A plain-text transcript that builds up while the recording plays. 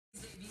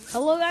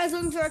Hello guys,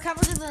 welcome to our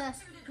coverage of the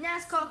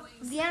NASCAR,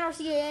 the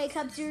NRCAA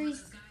Cup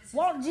Series,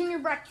 Walt Jr.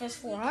 Breakfast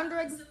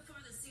 400.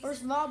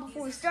 First of all,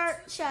 before we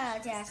start, shout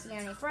out to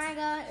Astiani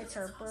Fraga. It's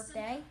her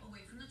birthday.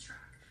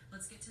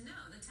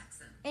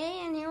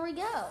 And here we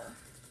go.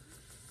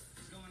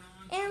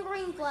 And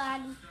green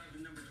flag.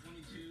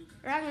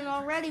 Dragon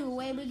already,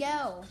 away we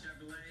go.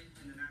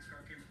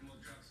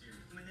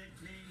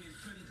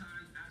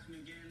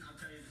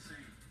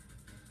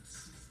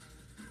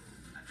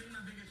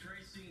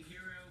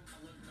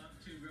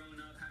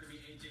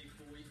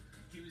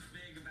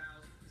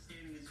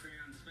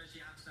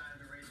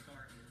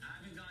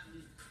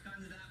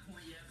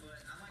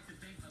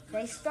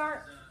 They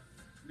start.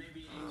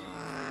 Maybe AJ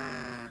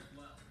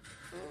well. 2%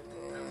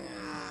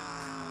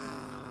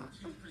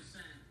 of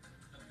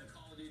the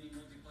Call of Duty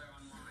multiplayer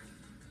online.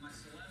 My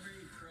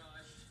celebrity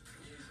crush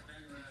is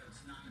Ben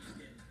Rhodes. No, I'm just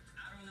kidding.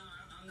 I don't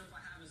know if I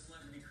have a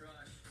celebrity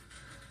crush.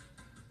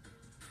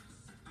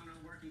 I don't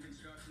know, working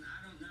construction. I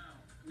don't know.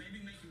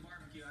 Maybe making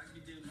barbecue. I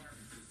could be doing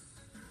barbecue.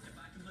 If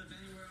I could live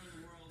anywhere in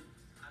the world,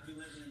 I'd be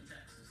living in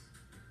Texas.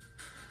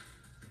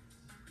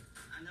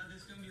 I know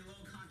this is going to be a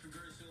little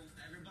controversial.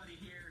 Everybody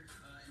here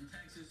in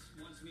Texas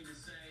wants me to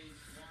say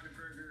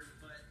Whataburger,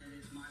 but it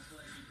is my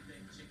pleasure to pick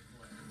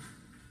Chick-fil-A.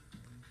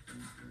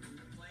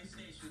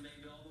 PlayStation,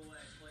 baby, all the way.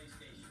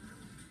 PlayStation.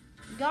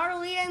 Gotta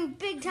lead him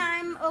big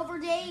time over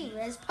Dave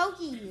as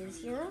Pokey is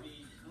here.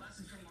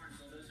 Lessons from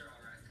Marshall, those are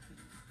all right.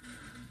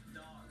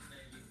 Dogs,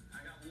 baby.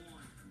 I got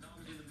one.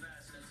 Dogs are the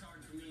best. That's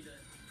hard for me to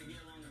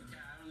get along with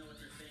cat. I don't know what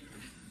they're thinking.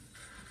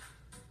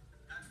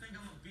 I think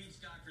I'm a beach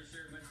guy for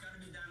sure, but it's got to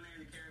be down there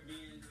in the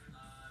Caribbean.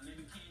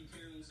 Maybe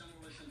Cancun,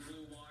 somewhere with some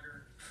blue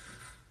water.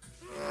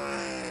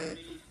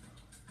 Maybe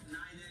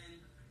night in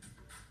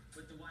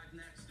with the wife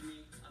next to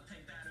me. I'll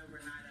take that over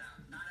a night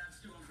out. Night out's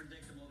too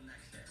unpredictable the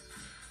next day.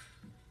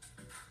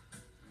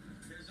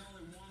 There's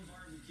only one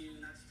barbecue,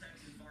 and that's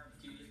Texas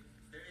barbecue.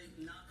 There ain't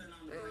nothing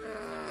on the planet.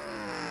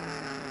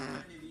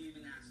 Why did you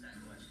even ask that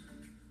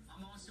question?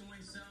 I'm also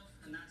myself,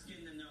 and that's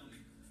getting to know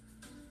me.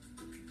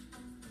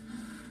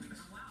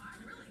 Wow, I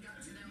really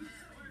got to know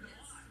him.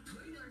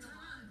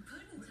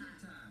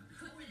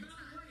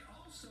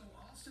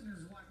 Austin and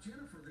his wife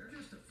Jennifer, they're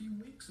just a few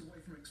weeks away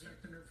from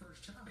expecting their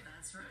first child.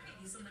 That's right.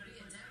 He's going to be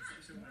a dad.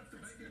 What if the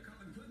baby will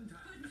come in Puddin'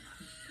 Time?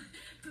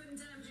 Puddin'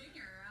 Time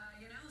Jr.,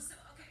 So,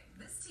 okay,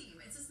 this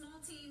team, it's a small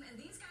team, and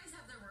these guys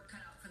have their work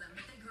cut out for them,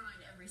 but they grind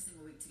every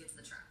single week to get to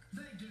the track.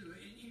 They do,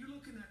 and you're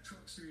looking at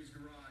Truck Series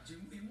Garage,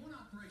 and one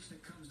operation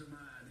that comes to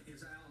mind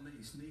is Alan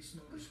Nice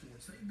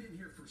Motorsports. They've been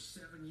here for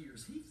 7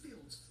 years. He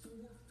fields 4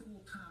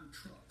 full-time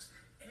trucks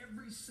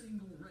every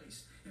single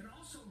race. And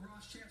also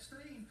Ross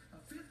Chastain, a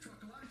 5th truck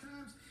a lot of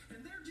times,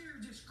 and they're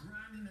just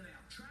grinding it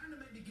out, trying to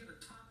maybe get a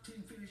top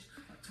 10 finish,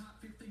 a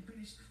top 15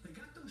 finish. They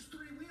got those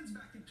 3 wins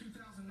back in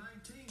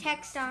 2019.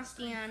 Text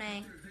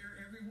Astiani. They're there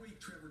every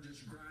week, Trevor,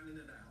 just grinding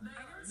it out.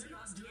 They're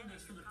not doing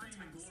this for the fame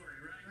and glory,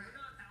 right? We're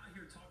not out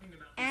here talking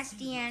about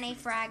Astiani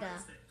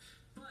Fraga.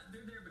 But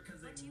they're there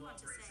because they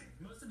love racing.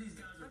 Most of these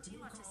guys are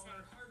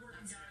blue-collar,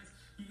 hard-working guys.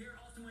 You hear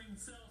Austin Wayne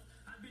himself,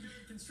 I'd be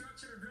doing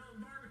construction or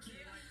grilling barbecue.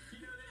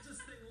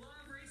 They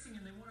love racing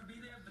and they want to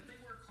be there, but they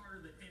work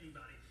harder than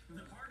anybody.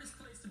 The hardest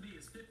place to be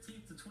is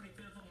 15th to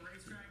 25th on the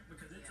racetrack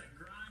because it's a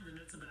grind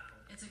and it's a battle.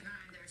 It's a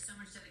grind. There's so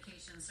much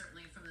dedication,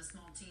 certainly from the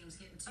small teams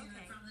getting to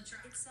and from the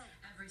track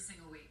every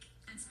single week.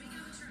 And speaking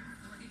of the track,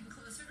 we're getting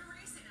closer to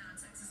racing now in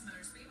Texas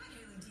Motor Speedway.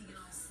 Haley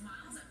Deegan all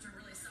smiles after a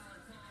really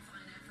solid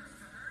qualifying effort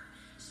for her.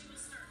 She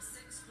will start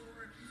 6th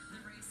for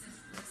the races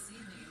this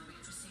evening. It'll be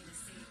interesting to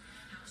see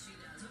how she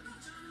does. What about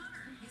John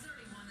Hunter? He's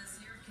already won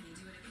this year. Can he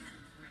do it again?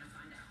 We're going to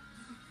find out.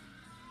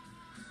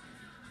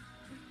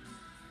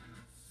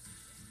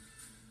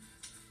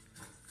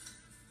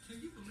 Can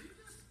you believe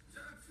this?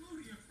 Doug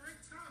Flutie and Frank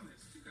Thomas.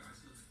 You guys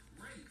look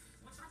great.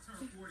 Once I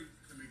turn 40,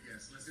 let me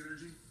guess, less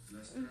energy,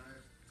 less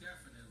drive?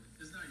 Definitely.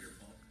 It's not your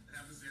fault. It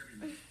happens to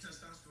everyone.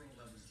 Testosterone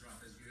levels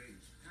drop as you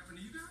age. Happen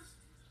to you guys?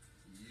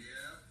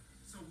 Yeah.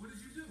 So what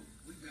did you do?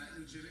 We got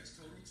Nugenix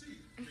Total T.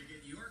 To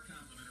get your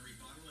complimentary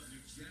bottle of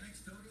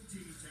Nugenix Total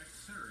T,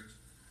 text Surge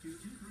to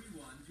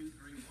 231231.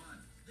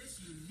 This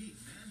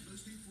unique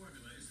man-boosting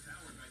formula is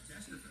powered by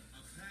Testofen,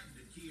 a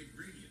patented key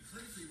ingredient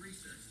clinically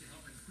researched to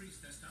help increase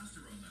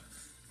testosterone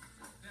levels.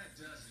 That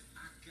does it.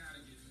 I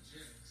gotta get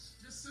Nugenix.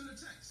 Just send a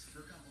text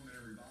for a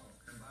complimentary bottle.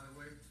 And by the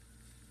way,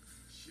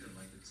 she'll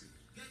like it too.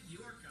 Get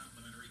your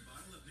complimentary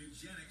bottle of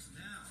Nugenix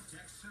now.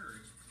 Text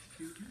Surge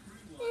to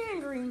 2312. And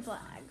green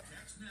flag.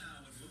 Text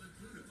now and we'll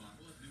include a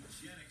bottle of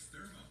Nugenix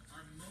Thermo,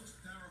 our most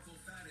powerful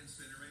fat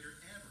incinerator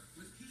ever,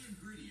 with key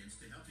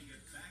ingredients to help you get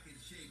back in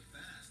shape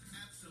fast.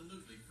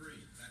 Absolutely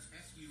free. That's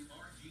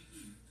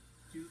SURGE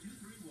to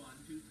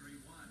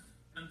 231231.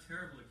 I'm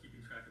terrible at keeping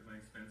track of my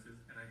expenses,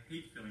 and I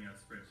hate filling out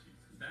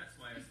spreadsheets. That's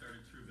why I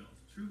started Truebill.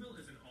 Truebill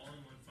is an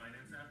all-in-one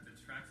finance app that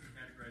tracks and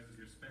categorizes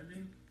your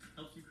spending,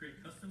 helps you create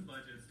custom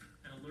budgets,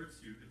 and alerts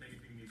you if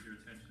anything needs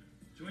your attention.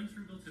 Join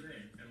Truebill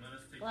today and let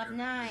us take care of Love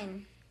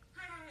 9.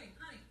 Hey,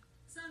 honey,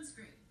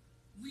 sunscreen.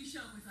 We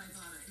shop with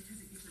Ibotta because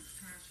it gives us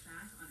cash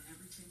back on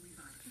everything we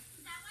buy.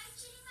 Is that why I'm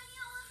cheating money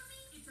all over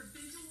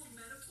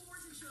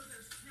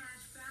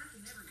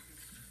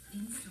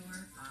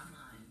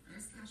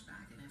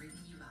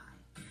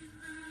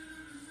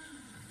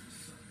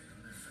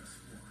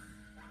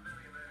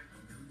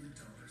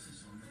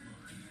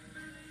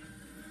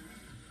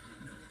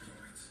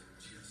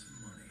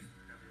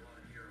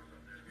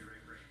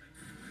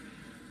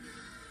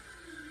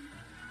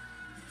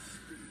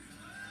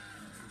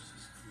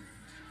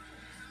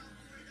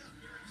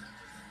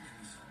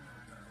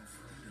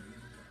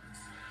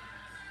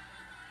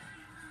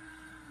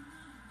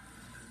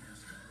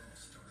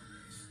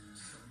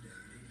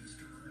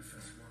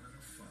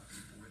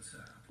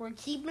We're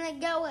keeping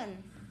it going.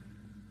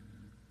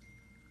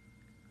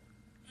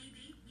 Hey,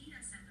 babe, meet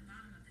us at the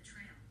bottom of the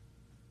trail.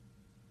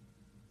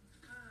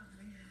 Oh,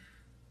 man.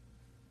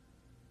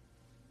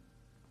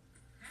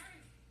 Hey!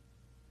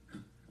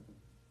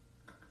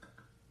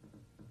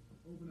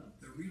 Open up.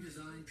 The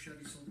redesigned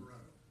Chevy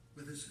Silverado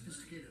with a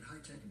sophisticated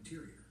high-tech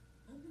interior.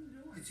 Open the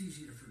door. It's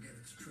easy to forget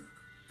it's a truck.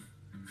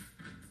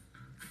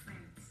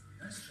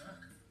 Nice truck.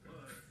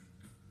 What?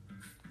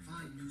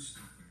 Fine new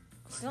stuff.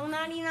 Still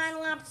 99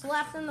 laps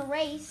left in the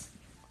race.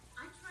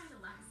 I tried a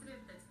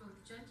laxative that's both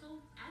gentle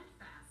and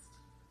fast.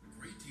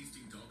 Great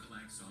tasting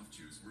Dulcolac soft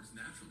juice works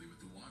naturally with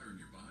the water in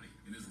your body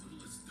in as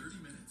little as 30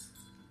 minutes.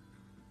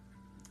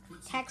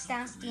 Text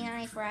ask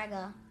DNA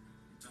Fraga.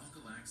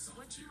 Dulcolac soft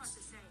What do you want juice.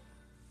 to say?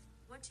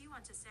 What do you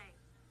want to say?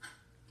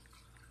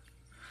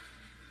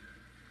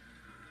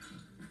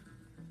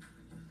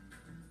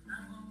 I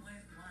won't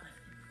waste money.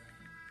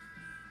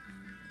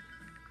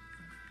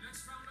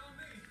 Next round on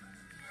me.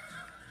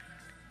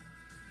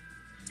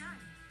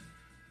 Done.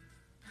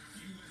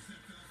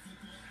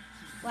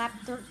 Lap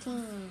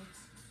 13.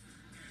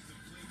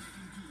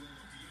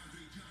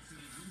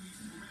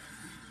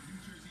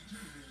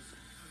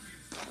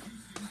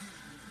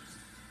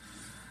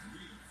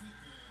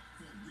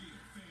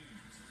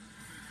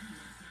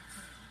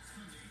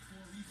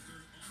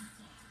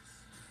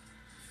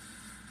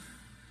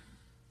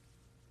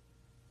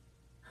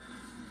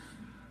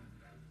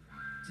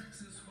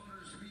 Texas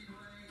Motor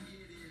Speedway,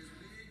 it is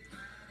big,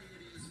 bad,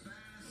 it is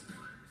fast.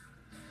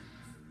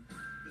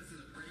 This is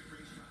a great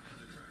racetrack for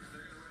the trucks.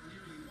 They're going to run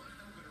nearly wide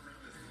open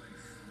around this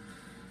place.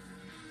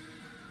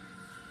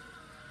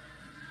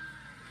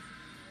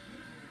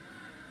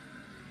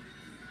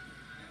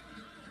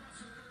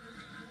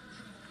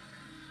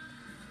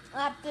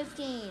 Lap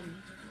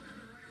 15.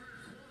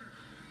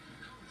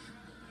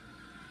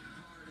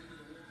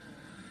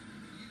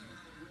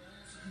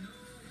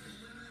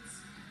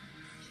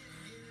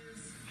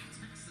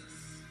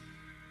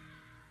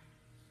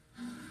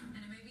 And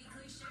it may be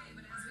cliche,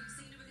 but as we've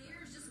seen over the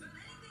years, just about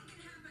anything can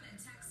happen in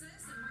Texas.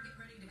 And we're getting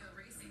ready to go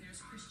racing.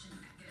 There's Christian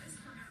Eckes,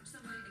 perhaps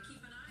somebody to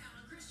keep an eye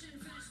on. Christian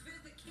finished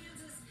 5th at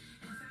Kansas.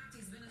 In fact,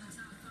 he's been in the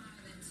top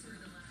 5 in 2 of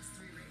the last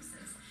 3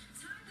 races.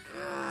 Time to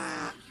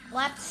go.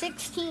 Lap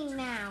 16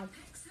 now.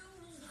 Picks who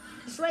will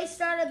win This race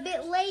started a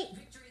bit late,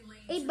 victory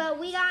lane. but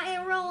we got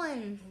it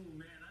rolling. Oh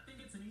man, I think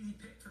it's an easy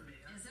pick for me.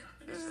 Is it? I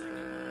finished second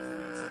last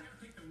week, so I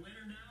gotta pick the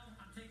winner now.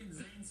 I'm taking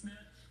Zane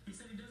Smith. He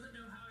said he doesn't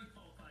know how he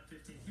qualified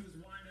 15. He was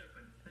wide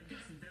open. They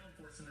got some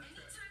downforce in that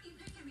track. Anytime you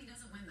pick him, he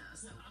doesn't win though.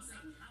 So we'll see.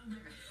 I'm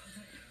good. I'm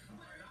taking it. All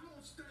right, I'm going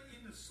to stay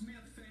in the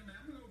Smith family.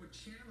 I'm going to go with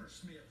Chandler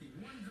Smith. He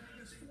won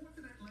Vegas, 4th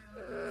in Atlanta.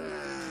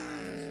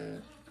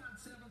 Qualified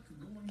 7th,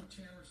 going with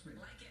Chandler Smith.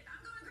 Like it.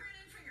 I'm going Grant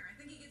Enfinger. I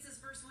think he gets his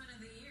first win of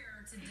the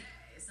year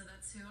today. So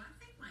that's who I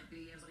think might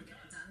be able to get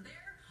it done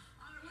there.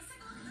 Let's take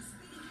a look at the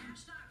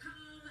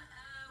speedycash.com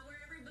where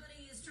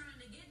everybody is trying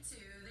to get to.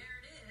 There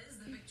it is,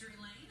 the victory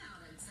lane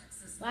out in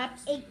Texas. Lap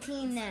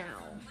 18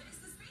 now. Place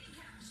the Speedy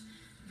Cash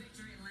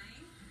victory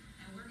lane,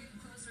 and we're getting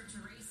closer to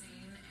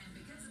racing. And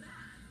because of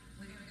that,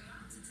 we got to go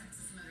out to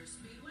Texas Motor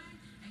Speedway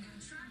and go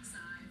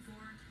trackside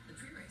for the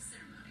pre-race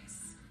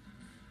ceremonies.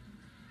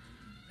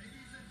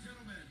 Ladies and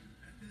gentlemen,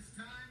 at this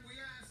time we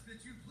ask that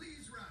you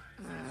please rise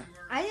as you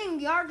are I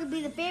think Yard could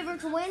be the favorite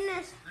to win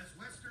this. as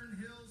Western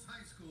Hills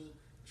High School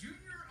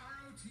Junior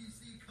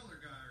ROTC Color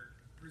Guard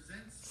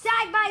presents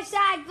Side by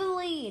side for the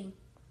lead.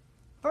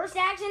 First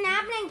action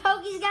happening.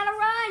 Pokey's got to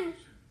run.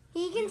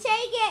 He can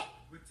take it.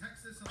 with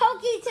Texas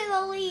Pokey to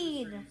the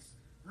lead.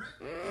 Brett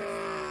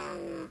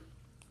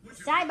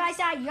Side by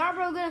side.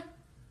 Yarborough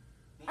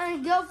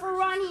gonna go for a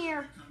run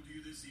here. Come to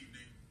you this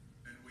evening,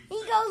 and we He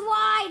thank goes you.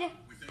 wide.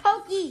 We thank you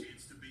Pokey for the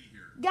chance to be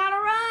here. gotta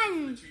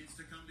run. Chance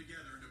to come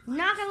together and to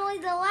Not gonna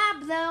lead the lap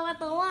though at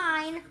the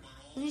line.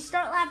 We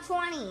start lap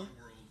 20. world,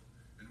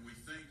 and we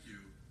thank you.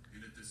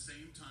 And at the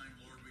same time,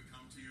 Lord, we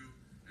come to you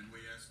and we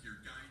ask your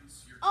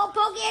guidance, your Oh,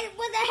 Pokey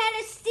with a head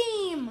of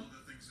steam. all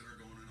the things that are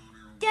going on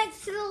in our world.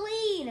 Gets to the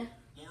lead.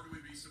 Lord,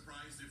 we'd be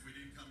surprised if we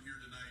didn't come here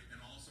tonight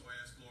and also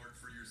ask, Lord,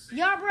 for your safety.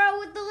 Yarborough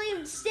with the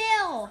lead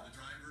still. For the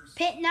drivers,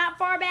 Pit not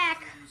far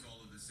back. crews,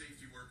 all of the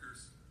safety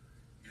workers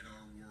in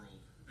our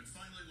world. And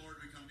finally, Lord,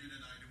 we come to you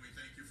tonight and we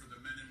thank you for the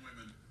men and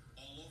women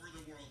all over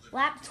the world that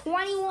Lap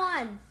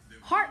 21.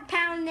 Heart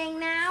pounding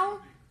now.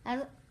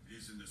 As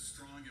is in the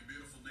strong and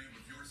beautiful name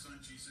of your Son,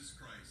 Jesus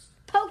Christ.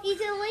 Pokey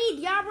to the lead.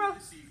 Yarborough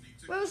This evening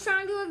to Rose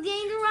trying to do a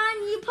danger run.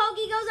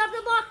 Pokey goes up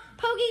the block.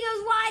 Pokey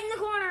goes wide in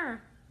the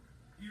corner.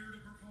 here to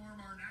perform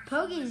our national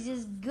Pokey's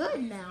just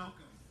good now.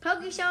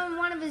 Pokey's showing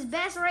one of his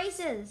best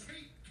races.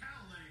 Kate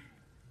Cowley.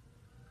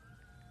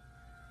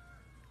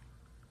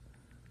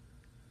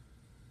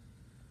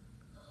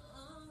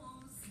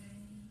 Oh, say,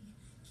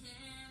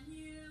 can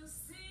you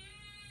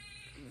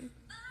see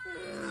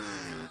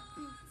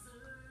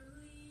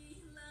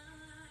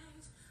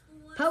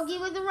Pokey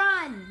with the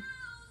run.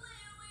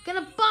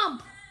 Gonna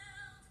bump.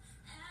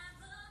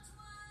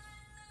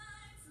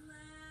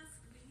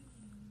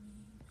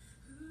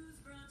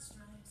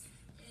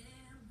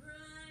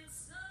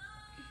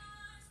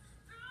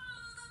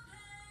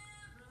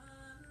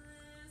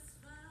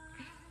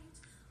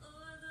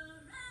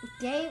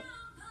 Dave.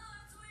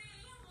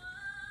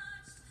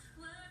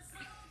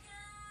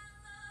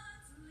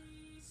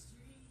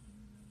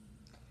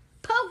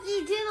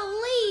 Pokey to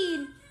the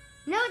lead.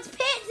 No, it's Pitt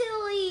to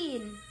the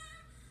lead.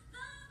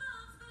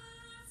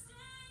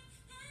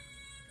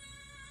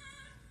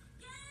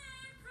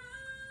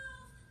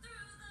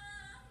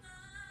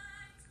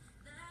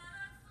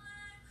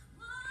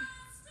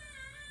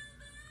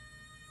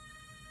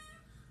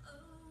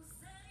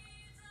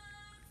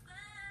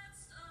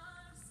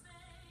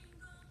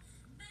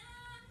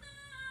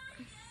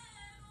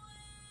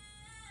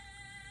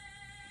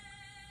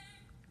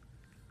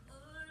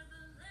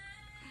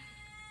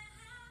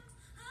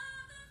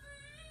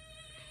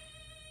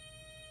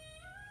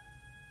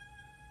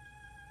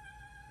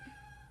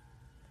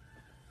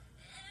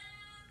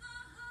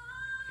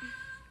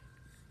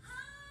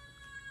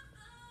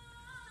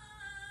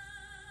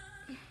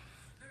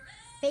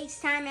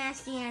 FaceTime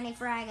asked Deanna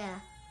Fraga.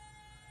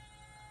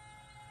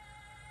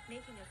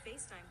 Making a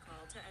FaceTime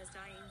call to as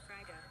dying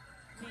Fraga.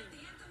 Quite the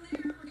anthem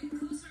there. We're getting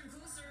closer and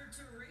closer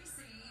to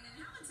racing. And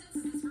how intense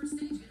is this first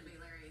stage going to be,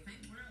 Larry, you think?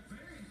 Well,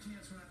 very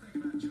intense when I think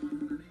about John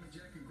Hunter,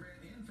 Nemechek, and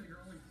Grant Enfinger.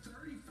 Only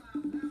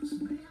 35 laps.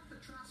 May have to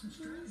try some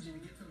strategy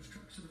to get those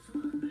trucks to the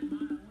front. They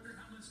might. I wonder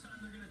how much time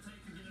they're going to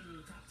take to get into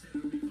the top 10.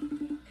 It'll be fun to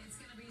watch. It's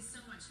going to be so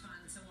much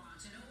fun to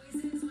watch. It always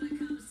is when it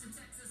comes to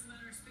Texas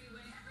Motor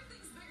Speedway.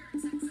 Everything's bigger in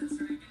Texas,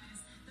 right, guys?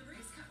 The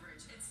race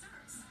coverage, it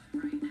starts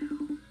right now.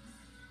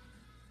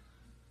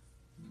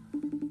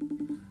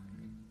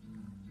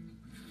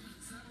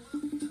 Saddle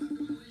up. Time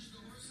to unleash the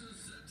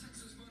horses at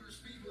Texas Motor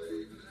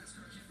Speedway for the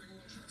NASCAR Camping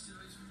World Truck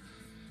Series.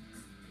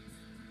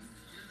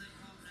 Here they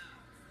come now.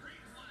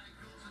 Green flag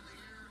goes in the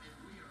air, and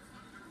we are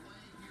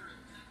underway here in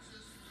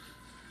Texas.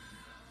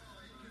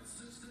 Oh,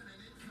 inconsistent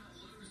and it cut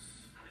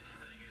loose.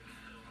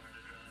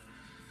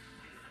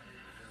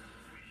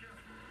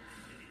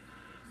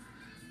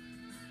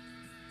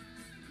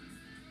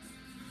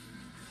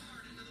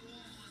 Hard into the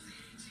wall as the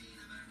 18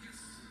 of Eckes.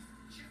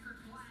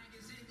 Checkered flag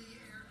is in the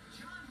air.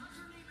 John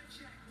Hunter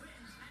Nemechek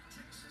wins at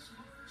Texas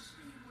Motor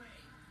Speedway.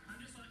 I'm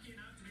just lucky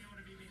enough to be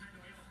able to be behind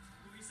the wheel.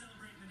 We'll be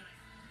celebrating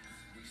tonight.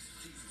 We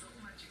see so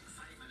much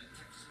excitement at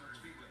Texas Motor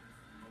Speedway.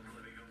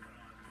 Hopefully we go put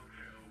on a boat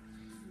show.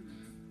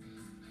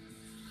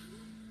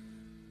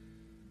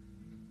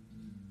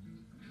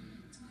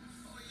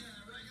 Oh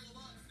yeah,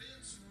 regular up.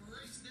 It's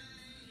race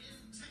day in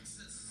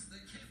Texas.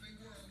 The Camping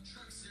World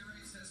Truck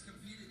Series has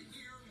competed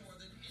here more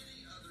than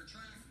any other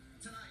track.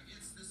 Tonight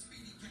it's the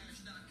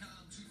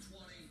SpeedyCash.com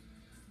 220,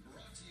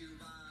 brought to you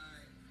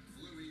by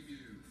Blue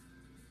Emu.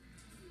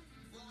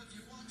 Well, if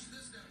you watch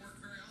this network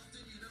very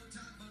often, you know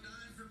Todd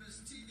Bodine from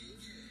his TV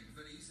gig,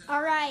 but he's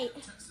All right.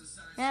 Texas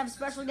side. I have a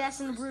special guest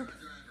in the group.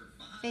 Driver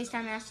behind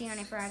FaceTime asked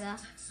Deanna Fraga.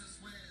 Texas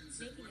wins.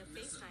 Making a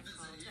FaceTime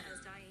call to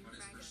as dying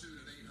Fraga. Pursuit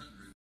of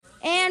 800.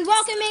 And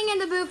welcoming in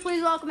the booth,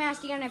 please welcome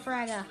Ask Deanna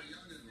Fraga.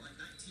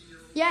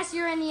 Yes,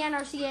 you're in the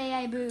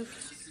NRCAA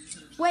booth.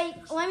 Wait,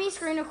 let me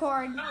screen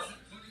record.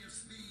 Plenty of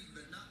speed,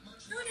 but not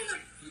much. The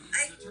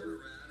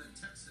turnaround in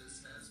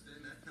Texas has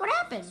been that What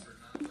happened? for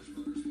accomplished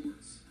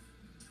motorsports.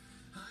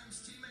 Hines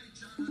teammate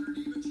John Hunter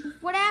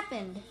Nemechek What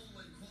happened? in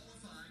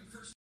qualifying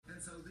first.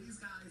 And so these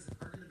guys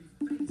are going to be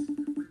faced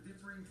with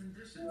differing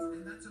conditions,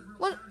 and that's a real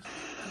What? challenge.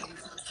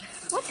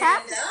 What's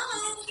happening?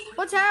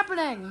 What's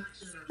happening?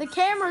 The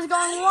camera's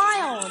going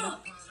wild.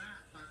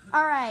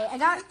 All right, I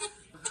got.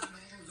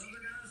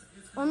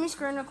 Let me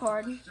screen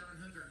record. John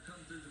Hunter come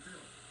through the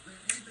field. Grant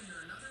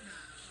Enfinger, another guy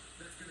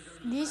that's going to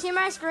go Do you see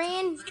my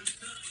screen?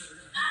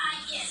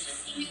 Yes,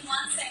 just give me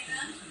 1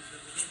 second.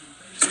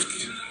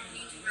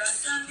 Need to brush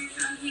something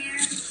from here.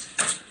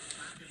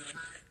 back in the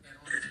pack and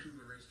on the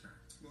Cougar racetrack.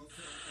 Well,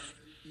 Phil,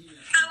 he is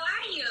How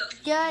are you?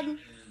 Good. And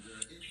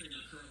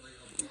Enfinger currently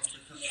above the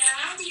cut.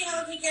 Yeah, you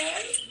all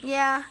good?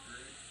 Yeah.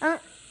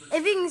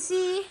 If you can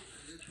see, It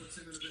puts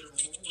him in a bit of a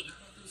hole. And how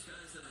about those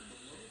guys that are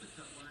below the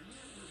cut line?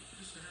 Yeah, we're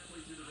just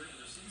halfway through the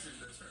regular season,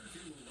 but starting to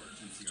feel a little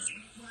urgency, aren't we?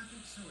 well, I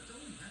think so. It's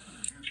only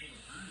happened a handful of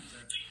times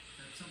that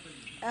somebody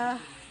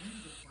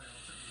into the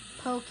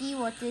playoffs. Pokey,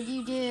 what did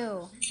you do?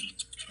 And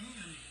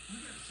we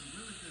got some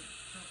really good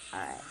stuff All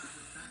right.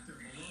 back there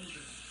below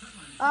the cut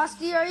line.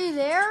 Oski, are you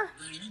there?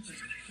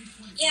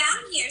 Yeah,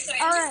 I'm here.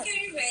 Sorry, All I'm right. just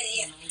getting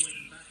ready.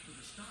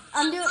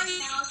 I'm doing. Going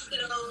now, so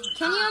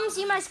Can you even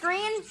see my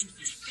screen?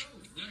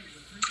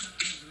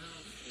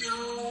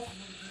 no.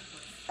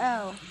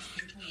 Oh.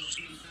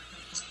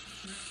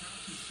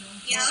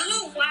 Yeah, I don't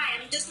know why.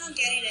 I'm just not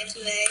getting it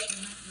today.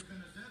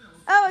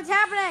 Oh, it's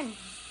happening.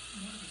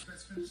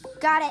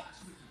 Got it.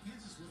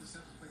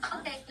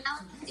 Okay, now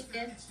it's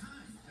good. It's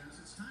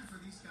time for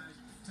these guys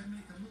to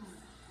make a move.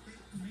 They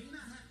may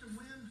not have to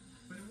win,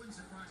 but it wouldn't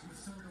surprise me if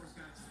some of those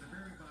guys at the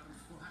very bottom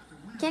will have to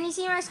win. Can you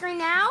see my screen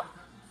now?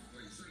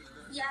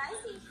 Yeah, I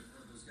see.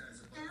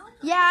 Now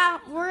Yeah,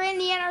 we're in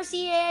the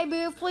NRCAA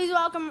booth. Please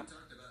welcome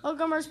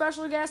our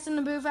special guest in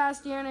the booth,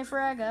 Ask Deanna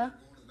Fraga,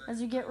 as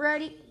we get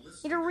ready.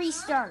 Get a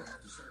restart. To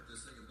start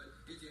this thing, but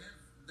if you have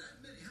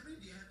that many, how many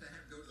do you have to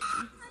go to the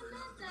front before I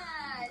love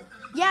another?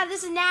 that. Yeah,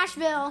 this is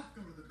Nashville.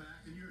 Go to the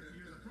back, and you're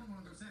the front one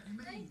of those. You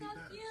may That's even so be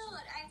better. cute. I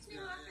actually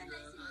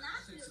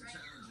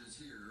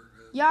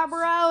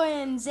Yarborough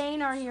and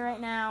Zane are here right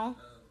now.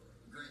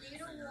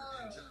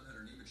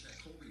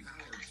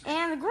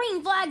 And the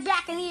green flag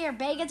back in the air.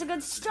 Bay gets a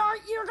good start.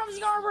 Here comes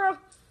Yarborough.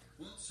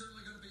 Well, it's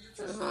certainly going to be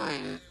interesting.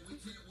 And we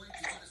can't wait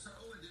to get it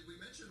started. Oh, and did we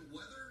mention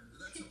weather?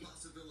 That's a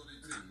possibility,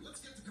 too.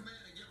 Let's get to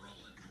command and get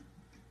rolling.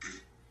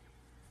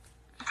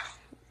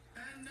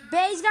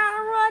 Bay's got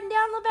to run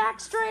down the back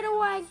straight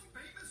away.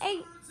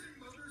 Hey.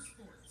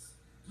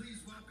 Please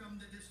welcome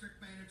the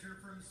district manager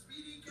from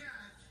Speedy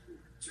Cash,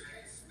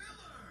 Chase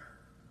Miller.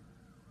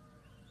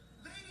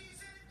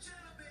 Ladies and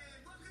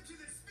gentlemen, welcome to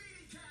the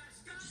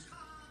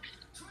SpeedyCash.com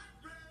truck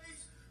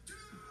race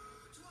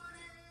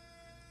 220.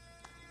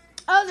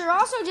 Oh, they're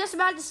also just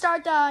about to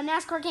start the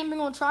NASCAR Camping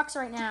World Trucks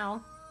right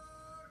now.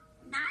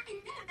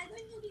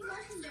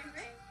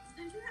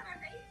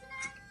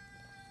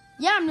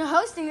 Yeah, I'm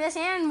hosting this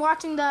and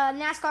watching the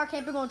NASCAR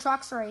Camping World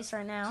Trucks race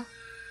right now.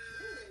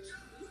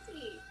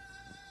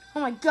 Oh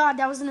my God,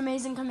 that was an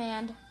amazing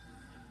command.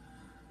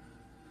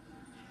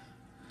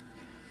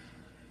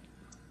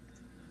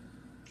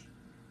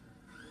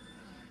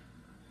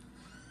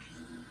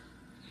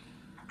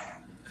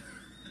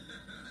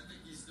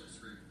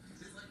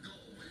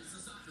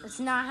 It's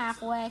not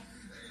halfway.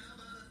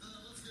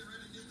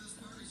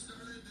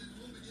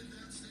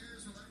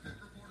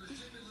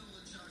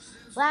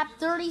 Lap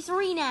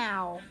 33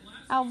 now.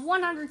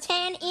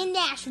 110 in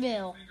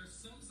Nashville.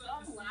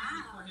 Oh, wow.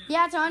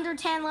 Yeah, it's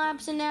 110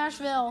 laps in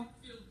Nashville.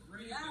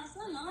 Yeah, so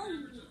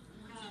long.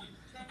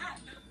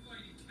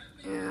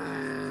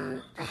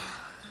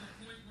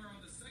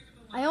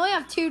 I only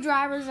have 2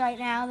 drivers right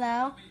now,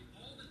 though.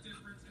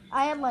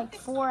 I had like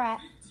 4 at...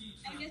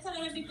 I guess I'm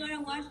going to be going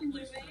and watching the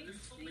race,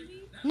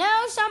 maybe?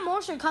 No, some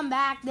more should come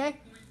back. They...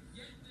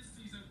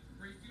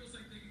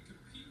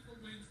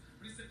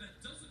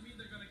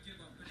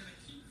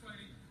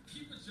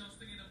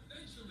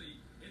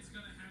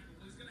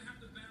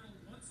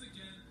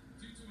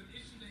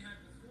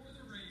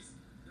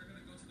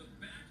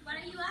 What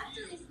are you up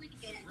to this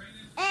weekend?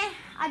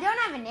 I don't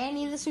have a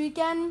nanny this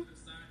weekend.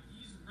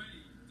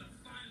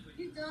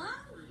 You don't?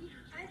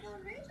 I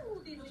thought Rachel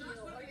would be with you.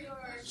 Or your...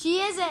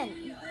 She isn't.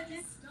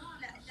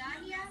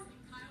 Dania?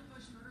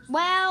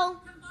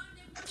 Well,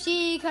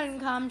 she couldn't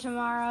come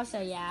tomorrow, so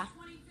yeah.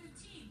 What?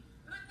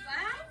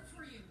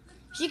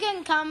 She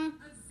couldn't come.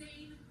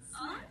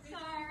 Oh, I'm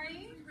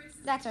sorry.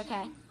 That's okay. I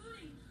told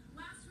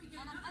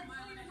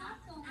you not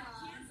so much.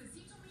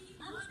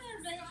 I'm sure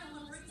Rachel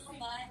will still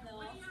by,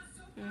 though.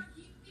 Yeah.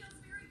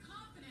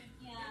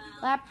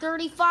 Lap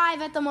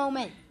 35 at the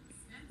moment.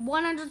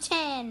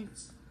 110.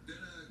 Been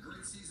a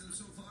great season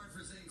so far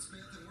for Zane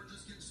Smith, and we're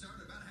just getting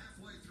started about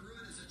halfway through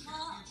it as a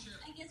championship.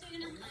 I guess we're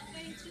going to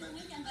celebrate to the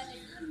weekend, but the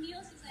good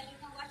news is that you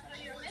can watch all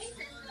your races.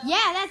 So.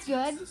 Yeah, that's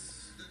good.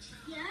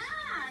 Yeah,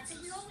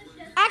 because you always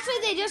just... Actually,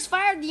 they just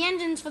fired the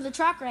engines for the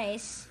truck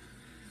race.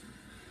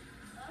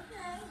 Okay,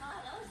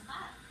 wow, that was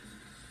fast.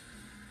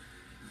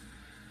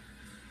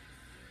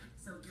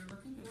 So you're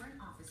looking for an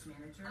office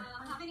manager.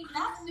 How many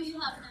laps do you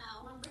have now?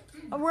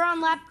 We're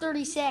on lap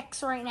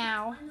 36 right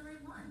now. Find the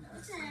right one.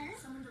 Okay.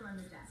 Someone to run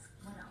the desk.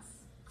 What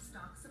else?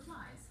 Stock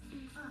supplies.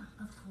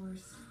 Of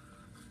course.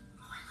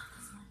 Oh, I love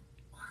this one.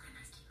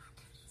 Organize team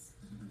activities.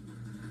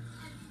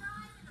 And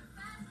thrive in a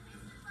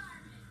fast-paced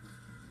environment.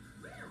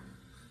 Woo!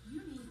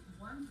 You need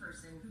one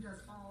person who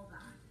does all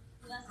that.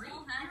 That's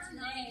so hot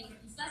today.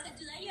 Plus,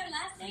 today your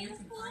last day of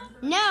school?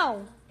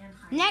 No,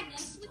 And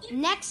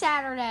next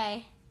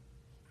Saturday.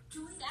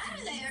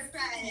 Saturday or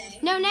Friday?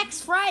 No,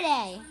 next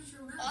Friday.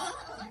 Oh,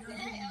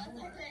 okay. I was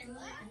like,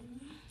 what?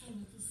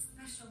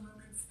 Special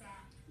moments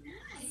that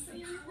Nice. So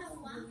you have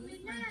 1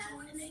 week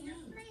left and then you're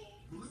free.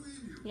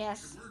 Believe you,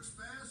 Yes. it works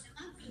fast. That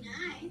must be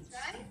nice,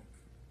 right?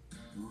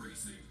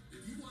 Racing.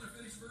 If you want to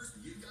finish first,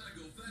 you gotta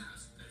go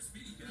fast. At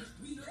Speedy Cash,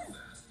 we know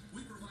fast.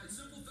 We provide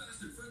simple,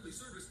 fast, and friendly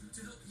service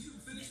to help you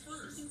finish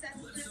first. Let's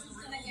celebrate all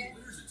the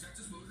winners at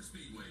Texas Motor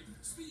Speedway.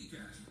 Speedy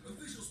Cash,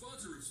 official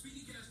sponsor of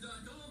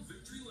SpeedyCash.com,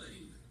 Victory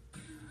Lane.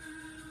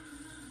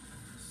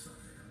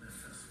 Sunday on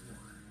FS1.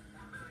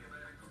 $1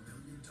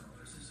 million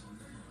is on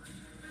the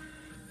line.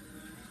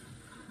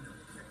 No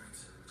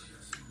parts,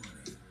 just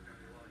money.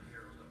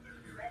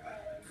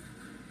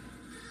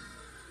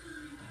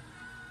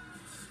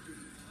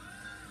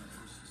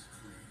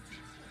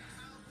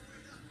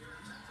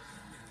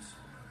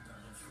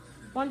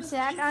 One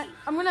sec.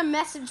 I'm going to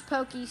message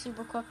Pokey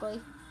super quickly.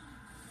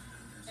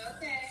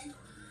 Okay.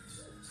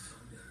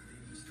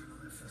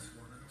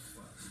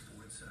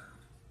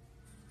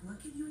 what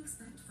can you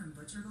expect from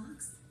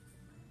ButcherBox?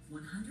 100%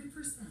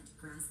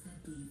 grass-fed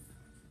beef,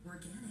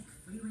 organic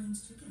free-range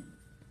chicken,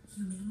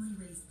 humanely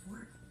raised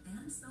pork,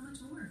 and so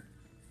much more.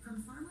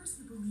 From farmers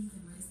who believe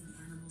in raising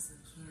animals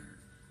with care,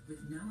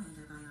 with no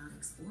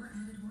antibiotics or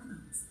added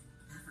hormones,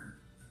 ever.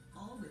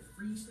 All with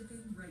free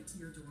shipping right to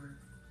your door.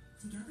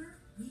 Together,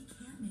 we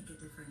can make a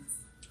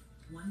difference.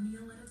 One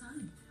meal at a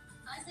time.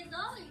 How's it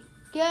going?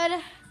 Good.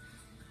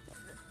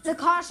 The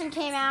caution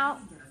came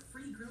out. You get a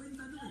free grilling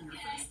bundle in your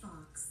first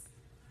box.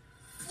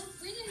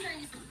 What's reading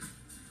right now?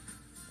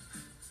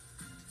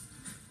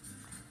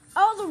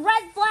 Oh, the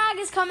red flag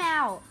has come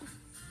out.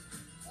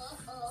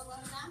 Uh-oh,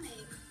 what does that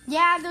mean?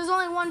 Yeah, there's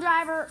only one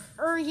driver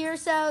here,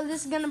 so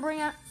this is going to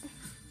bring up...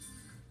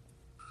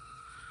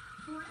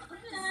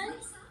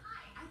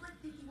 I'd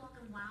like 50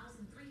 welcome wows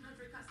and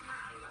 300 customer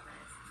I love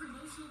it.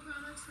 Promotional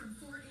products from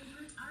Ford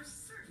Imprint are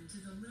certain to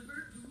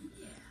deliver.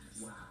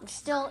 Yes. Wow.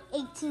 Still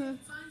 18.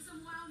 Find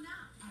some wow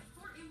now at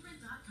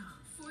FordImprint.com.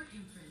 Ford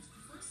Imprint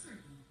for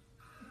certain.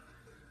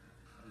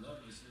 I love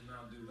this new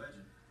Mountain Dew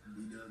Legend.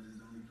 B-Dub is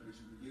the only place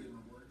you can get it,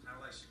 my boy. Kind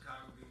of like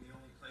Chicago being the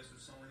only place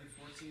with someone hit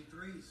 14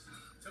 threes.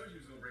 Told you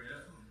he was going to bring it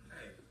up.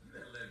 Hey, you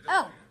better let it go.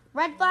 Oh,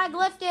 red flag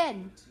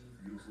lifted.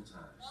 Beautiful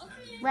times.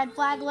 Okay. Red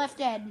flag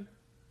lifted.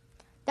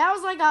 That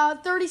was like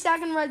a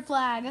 30-second red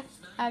flag. Okay.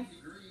 Buddy,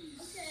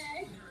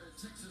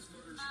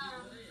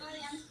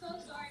 I'm so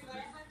sorry, but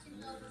I have to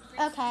go.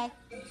 Okay.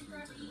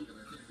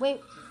 Wait,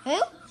 who?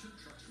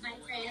 My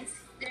friends,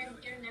 they're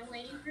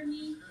waiting for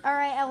me. All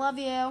right, I love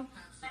you.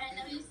 But I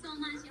love you so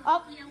much.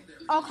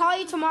 I'll call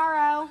you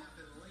tomorrow.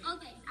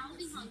 Okay, I'll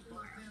be home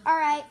tomorrow. All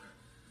right,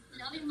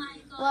 Love you,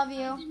 Michael. love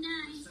you. Good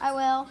night. I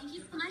will. Thank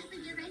you so much for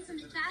your race and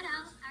the shout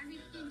out. I really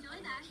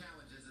enjoyed that.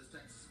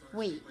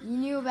 Wait, you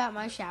knew about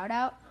my shout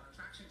out?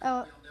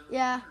 Oh,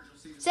 yeah.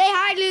 Say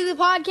hi to the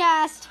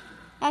podcast.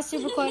 That's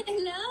super quick.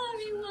 Hello,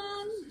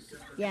 everyone.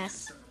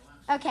 Yes.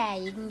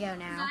 Okay, you can go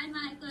now. Bye,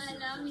 Michael. I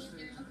love you.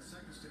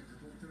 Second stage,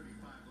 we're going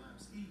 35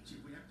 laps each. If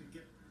we have to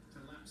get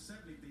to lap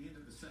 70 at the end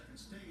of the second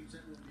stage,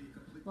 that will be a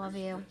complete Love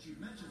race. you. But you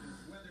mentioned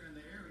there's weather in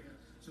the area,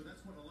 so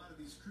that's what a lot of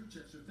these crew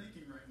chiefs are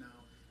thinking right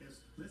now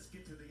is let's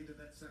get to the end of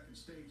that second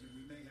stage, and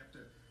we may have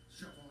to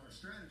shuffle our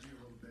strategy a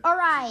little bit. All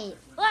right,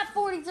 lap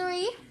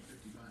 43.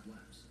 55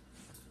 laps.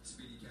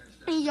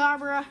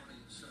 Yarborough.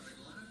 Starting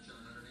lineup,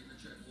 John underneath the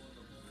check won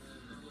the pole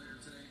earlier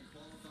today in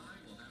qualifying.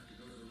 We'll have to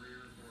go to the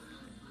rear for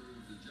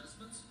unapproved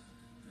adjustments.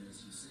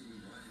 As you see,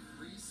 Ryan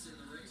Reese in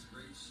the race.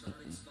 Great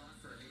starting spot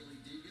for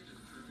Haley Deegan. Did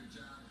a terrific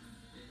job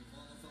in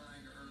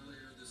qualifying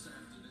earlier this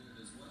afternoon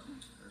as well.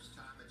 There's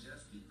Tom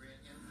Majeski,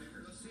 Grant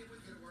Enfinger. Let's see if we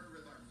can get a word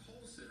with our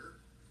pole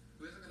sitter,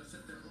 who isn't going to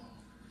sit there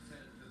long. He's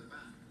headed to the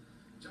back.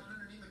 John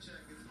underneath the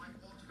check. It's Mike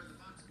Walter for the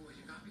Fox Boys.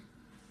 You copy?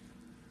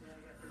 Yeah,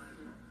 I got the mic.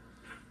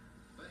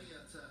 Buddy,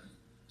 it's a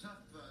tough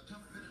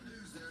bit of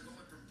news there,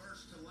 going from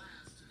first to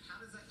last.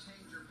 How does that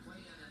change your plan,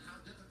 and how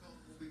difficult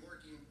will it be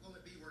working through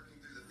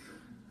the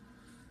field?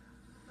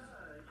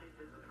 It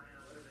changes the plan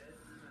a little bit.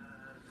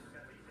 Just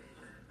got to be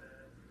patient.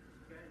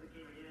 Guys that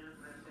came in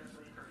have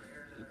definitely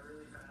prepared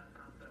really fast,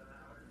 pumped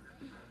out, and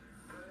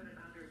put in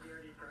 100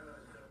 DRD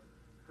pros. So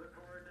look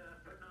forward to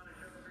putting on a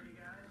show for you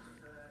guys.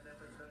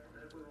 Definitely sucks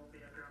that we won't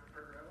be up here on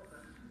the row,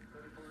 but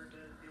looking forward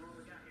to seeing what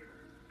we got here.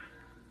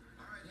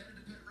 All right, headed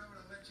to pit road.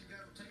 I'll let you go.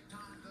 Take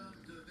Tom Thumb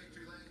to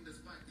victory lane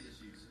despite the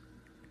issues.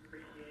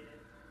 Appreciate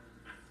it.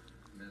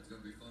 That's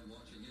going to be fun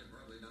watching him.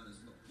 Probably not as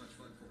much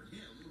fun for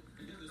him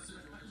in this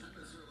situation,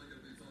 but certainly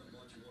going to be fun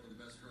watching one of the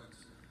best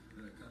trucks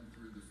come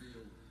through the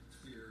field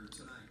here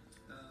tonight.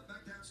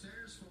 Back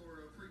downstairs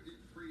for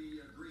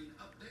pre-green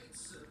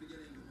updates,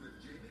 beginning with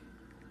Jamie.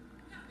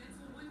 Yeah, Vince,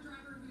 well, one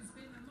driver who's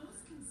been the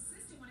most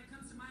consistent when it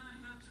comes to mile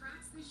and a half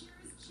tracks this year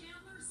is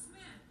Chandler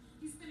Smith.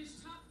 He's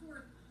finished top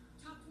four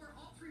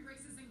all three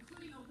races,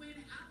 including a win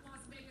at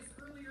Las Vegas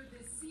earlier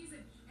this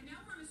season. And now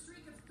we're on a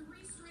streak of 3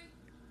 straight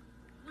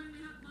 1.5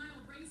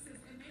 mile races,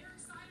 and they're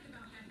excited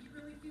about that. He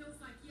really feels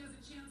like he has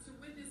a chance to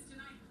win this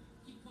tonight.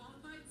 He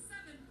qualified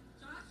 7.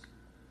 Josh?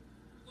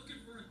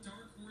 Looking for a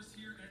dark horse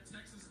here at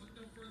Texas. Look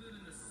no further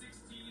than the 16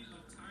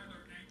 of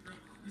Tyler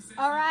Ankrum. He said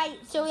All right,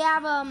 so we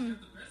have the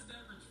best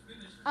average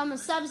finish. a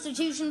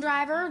substitution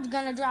driver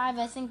gonna drive.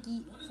 I think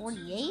 48. Went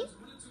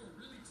into a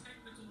really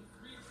technical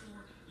 3 and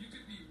 4. You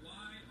could be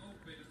wide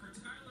open. For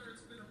Tyler,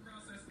 it's been a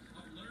process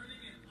of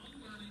learning and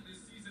unlearning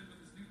this season with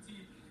his new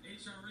team.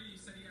 HRE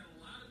said he had a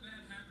lot of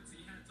bad habits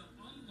he had to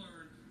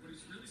unlearn, but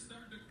he's really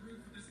starting to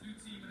groove with this new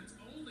team, and it's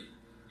only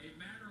a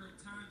matter of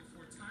time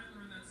before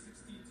Tyler and that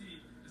 16 team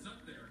is up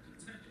there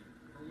contending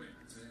for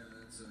wins. Yeah,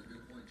 that's a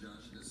good point,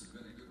 Josh. This has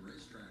been a good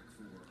racetrack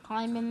for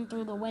Climbing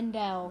through the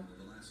window.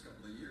 the last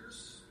couple of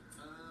years.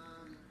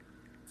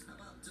 How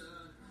about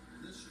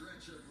this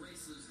stretch of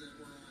races that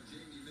we're on?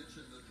 Jamie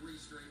mentioned the 3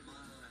 straight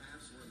mile and a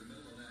halfs. We're in the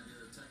middle of that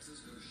here at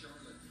Texas. Go to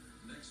Charlotte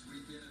next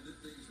weekend, and then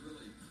things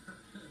really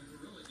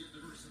get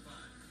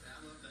diversified. I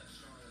love that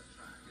Charlotte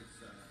track.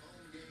 It's a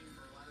home game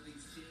for a lot of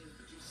these teams,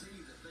 but you see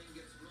the thing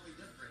gets really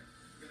different.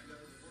 You're going to go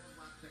to the World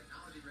Lap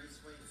Technology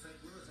Raceway in St.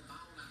 Louis, a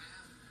mile and a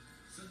half.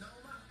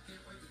 Sonoma, can't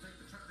wait to take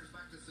the truckers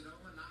back to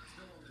Sonoma.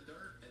 Knoxville on the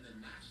dirt, and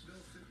then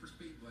Nashville Super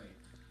Speedway.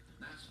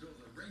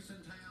 Nashville's a racing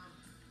town,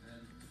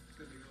 and it's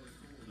going to be really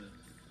cool to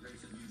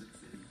race in Music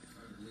City.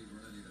 Hard to believe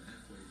we're not even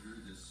halfway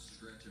through this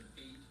stretch of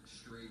 8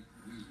 straight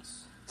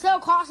weeks. So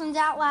Carson's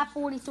out lap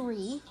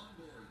 43.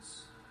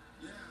 Onboards.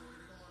 Yeah, we're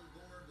going to go on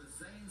board with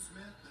Zane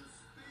Smith, the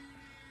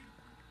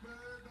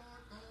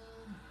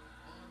Speedbird.com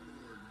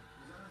onboard.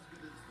 Was that as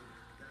good as the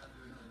guy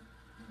doing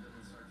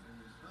on start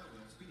finish? Oh,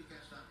 well,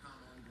 SpeedyCash.com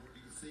onboard.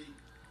 You can see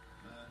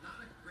not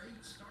a great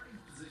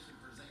starting position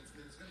for Zane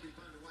Smith. It's going to be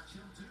fun to watch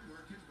him, too,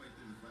 work his way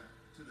through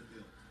to the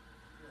field.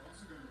 We're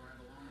also going to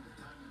ride along with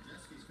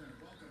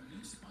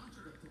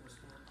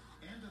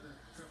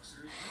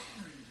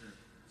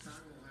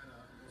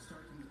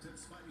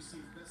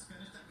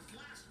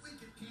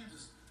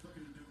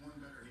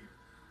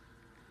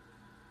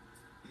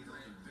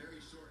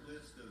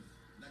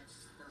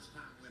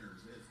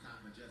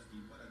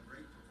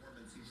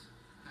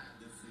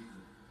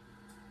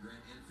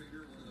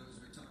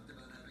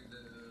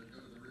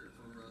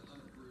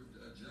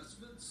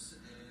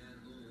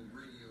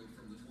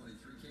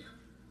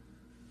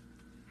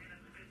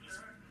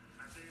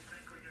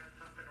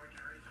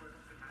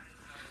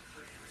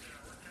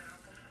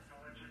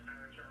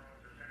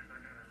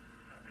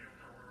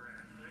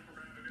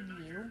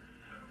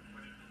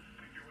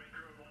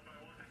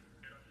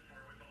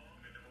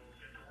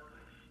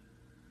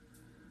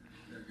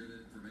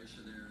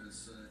celebration there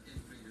as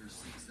Infinger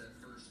seeks that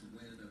first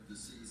win of the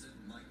season.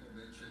 Michael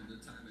mentioned the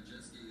Ty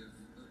Majeski of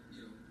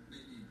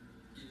maybe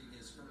getting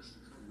his first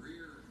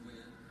career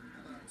win.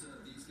 How about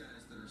these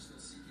guys that are still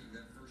seeking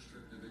that first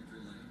trip to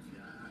victory lane?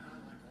 Yeah,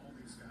 I like all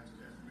these guys.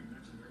 Jeff, we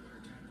mentioned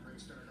earlier, Tanner Ray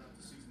started out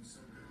the season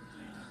so good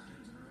with 3 top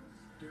 10s in a row.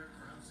 Derek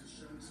Krause has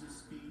shown some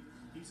speed.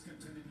 He's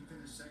contended. He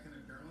finished second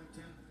at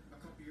Darlington a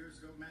couple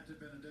years ago. Matt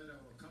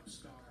DiBenedetto, a Cup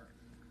star,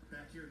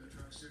 back here in the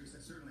Truck Series,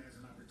 that certainly has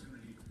an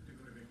opportunity to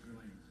go to victory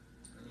lane.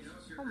 You know,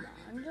 if you're Come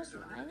on, just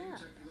line up.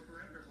 check, you look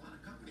around, there's a lot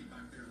of company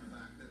back there in the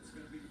back that's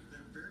going to be,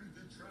 they're very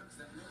good trucks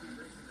that will be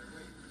racing their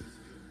way through this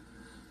field.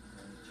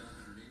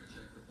 Jonathan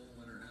Nemechek, the pole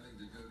winner, having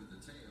to go to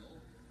the tail.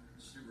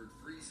 Stuart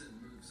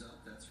Friesen moves up.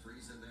 That's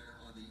Friesen there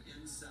on the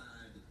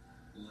inside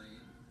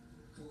lane.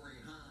 Corey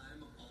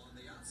Heim on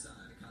the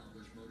outside. A Kyle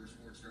Busch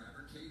Motorsports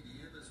driver.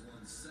 KBM has won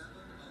 7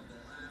 of the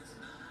last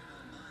 9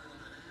 on mile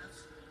and a half.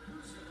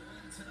 Who's going to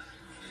win tonight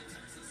in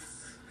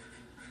Texas?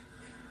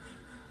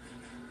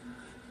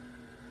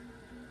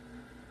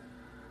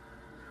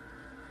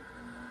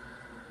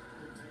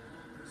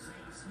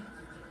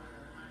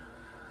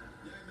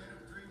 Yeah, he made him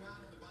 3 wide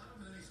on the bottom,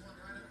 and then he swung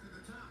right up to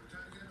the top,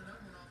 trying to get him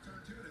another one off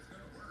turn 2, and it's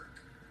going to work.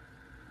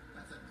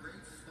 That's a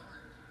great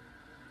start.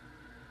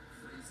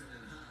 Friesen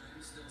and Heim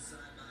still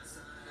side by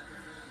side at the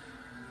front.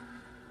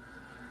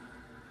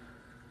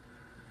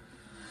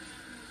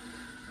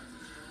 That's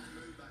a strong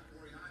move by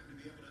Corey Heim to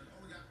be able to,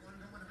 we got one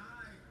going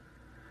high.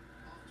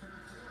 Off turn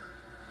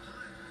 4.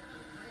 Heim, a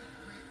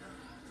great run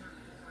off turn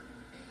 4, and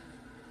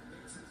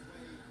makes his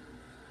way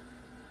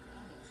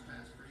almost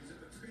past Friesen,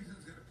 but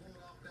Friesen's going to pull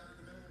it off down in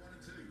the middle of 1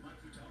 and 2. Mike,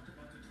 you talked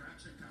about the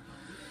traction compound.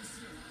 We didn't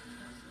see a lot of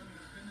trucks running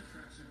up in the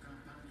traction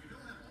compound. You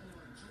don't have a whole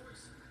lot of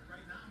choice.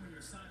 Right now, when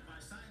you're side by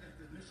side at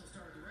the initial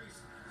start of the race,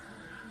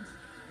 Corey Heim was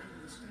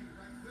able to stay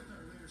right with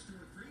our leader,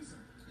 Stuart Friesen.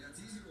 Yeah, it's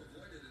easy to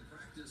avoid it in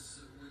practice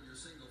when you're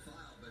single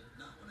file, but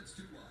not when it's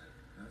too wide.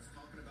 That's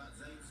talking about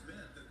Zane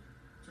Smith, the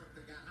truck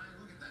that got high.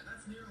 Look at that.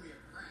 That's nearly a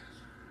crash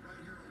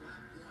right here on lap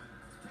 1.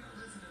 Take a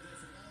listen to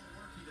this and all the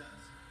work he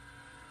does.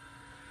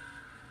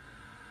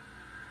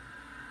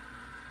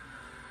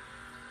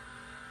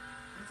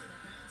 Is it a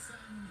bad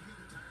sign when you hear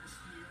the tires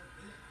squeal?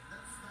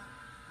 That's not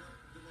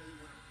the way you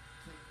want to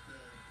take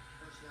the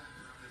first lap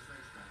around this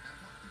racetrack. I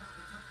talked about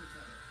the toughness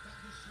of it. That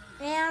just shows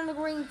And the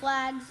green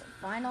flag's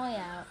finally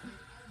out. they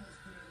almost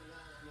put it in the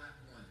wall on lap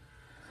 1.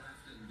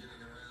 Clafton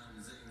getting around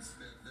Zane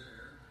Smith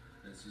there.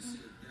 As you see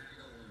a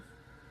gaggle of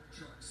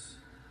trucks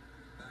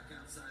back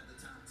outside the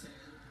top 10.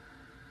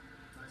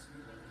 Nice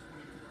move on the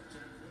 24th.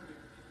 Jack Wood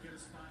to get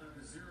a spot on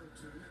the 0-2.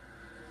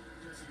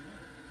 Jesse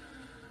Little.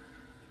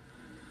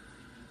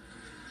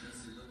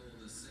 Jesse Little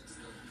in the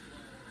 6th of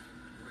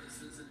 12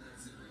 races in that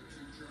 0-2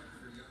 truck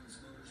for Young's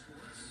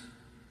Motorsports. For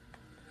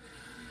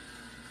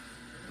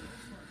the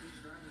most part, these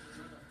drivers are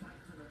trying to fight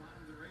for the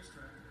bottom of the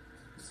racetrack.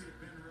 We'll see if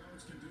Ben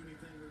Rhodes can do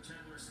anything with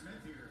Chandler Smith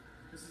here.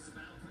 This is a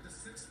battle for the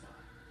 6th spot.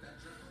 That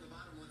truck on the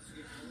bottom wants to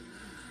get really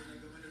loose when they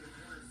go into the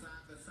corner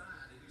side by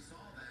side, and you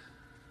saw that.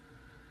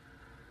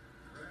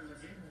 Chandler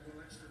gave him a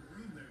little extra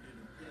room there, didn't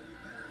he? Yeah, you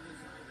better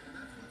miss early, and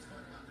that's what's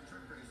fun about the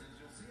truck races.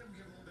 You'll see them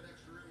give a little bit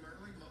extra room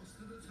early most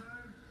of the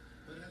time,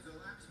 but as the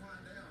laps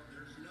wind down,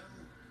 there's no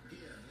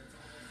give. It's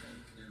all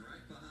take. And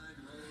right behind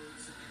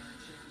Rhodes and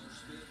Chandler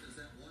Smith is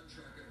that one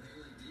truck of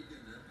Haley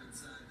Deegan up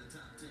inside the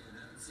top 10.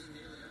 Haven't seen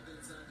Haley up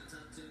inside the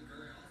top 10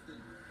 very often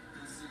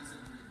this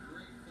season.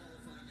 Great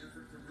qualifying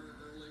effort from her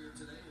earlier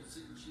today. We'll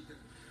see what she can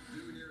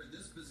do here in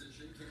this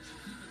position. Can she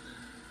keep it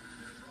there?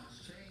 There's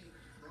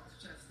Ross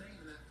Chastain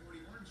in that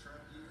 41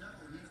 truck. You know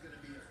he's going to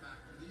be a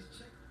factor.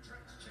 These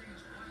trucks change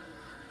quite a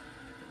lot.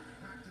 From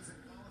practice and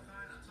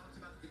qualifying, I talked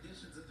about the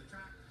conditions of the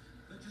track,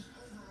 but just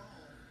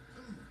overall,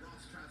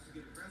 Ross tries to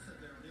get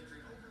aggressive there on entry.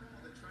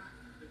 Overall, the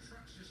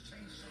trucks just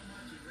change so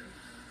much in race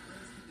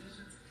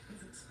conditions.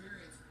 His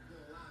experience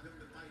will allow him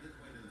to fight his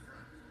way to the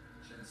front.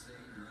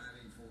 Chastain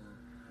driving for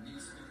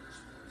Nice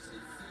Motorsports, a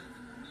 5th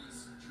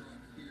Nice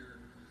truck here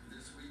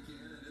this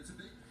weekend, and it's a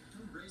big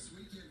race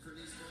weekend for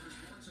Nice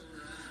Motorsports over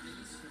at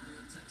Nice from here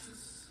in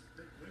Texas.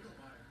 Big wiggle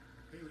by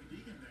Haley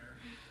Deegan there.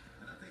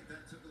 And I think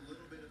that took a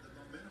little bit of the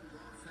momentum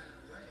Ross had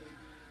away.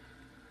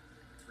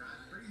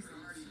 Ryan Friesen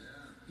already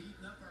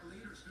heating up our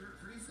leader, Stuart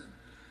Friesen.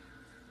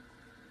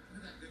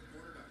 Look at that good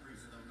corner by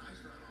Friesen, though. Nice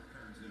run off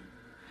turn 2.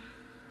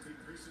 See,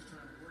 Friesen's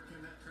trying to work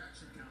in that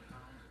traction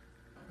compound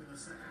up in the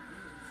second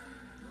groove.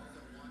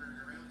 Also wandering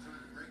around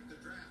trying to break the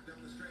draft down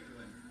the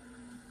straightaway.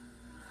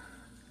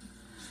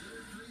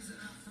 Stuart Friesen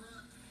out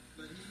front,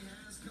 but he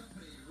has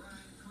company.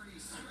 Ryan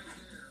Preece right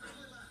there.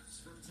 Early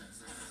laps from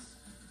Texas.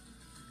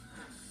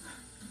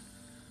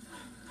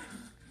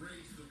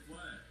 Raise the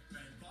flag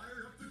and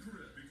fire up the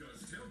grip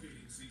because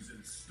tailgating season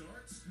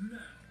starts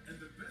now. And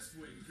the best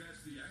way to catch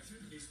the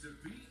action is to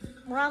be in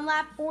the... We're on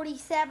lap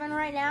 47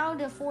 right now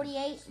to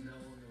 48. Snow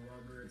on the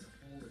rubber, it's a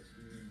whole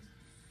experience.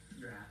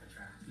 You're at the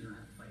track. You don't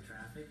have to fight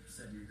traffic.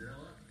 Set your grill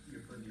up.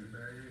 You're putting your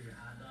burgers, your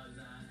hot dogs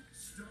on.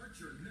 Start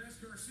your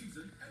NASCAR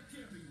season at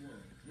Camping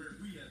World, where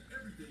we have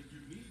everything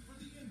you need for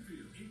the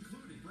infield,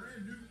 including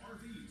brand new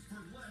RVs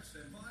for less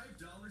than $5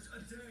 a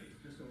day.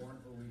 Just a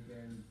wonderful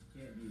weekend.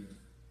 Can't beat it.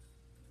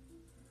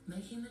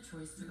 Making the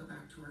choice to go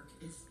back to work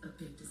is a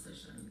big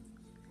decision.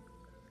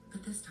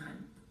 But this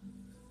time,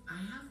 I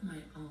have my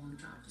own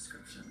job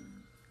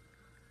description.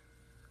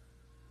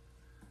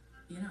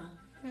 You know,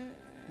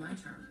 my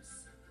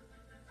terms.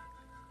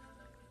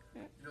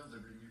 You know,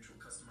 Liberty Mutual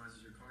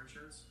customizes your car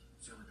insurance,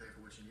 so you only pay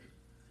for what you need.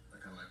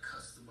 Like how I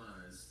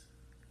customized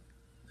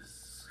this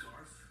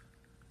scarf.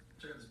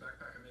 Check out this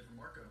backpack I made for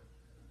Marco.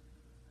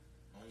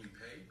 Only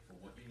pay for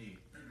what you need.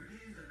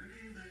 Liberty,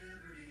 liberty,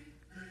 liberty,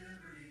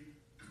 liberty.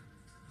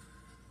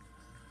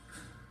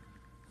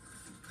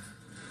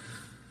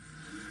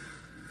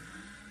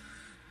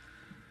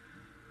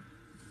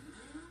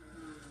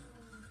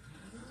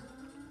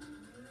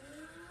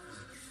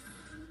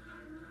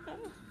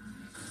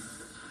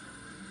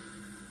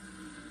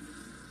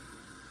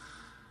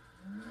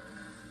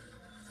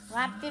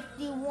 Lap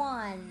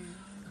 51.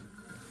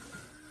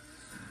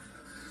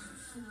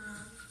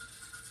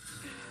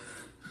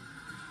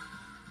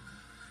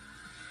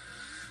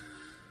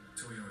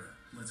 Toyota,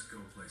 let's go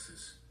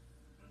places.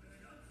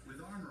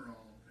 With Armor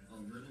All, a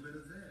little bit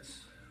of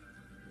this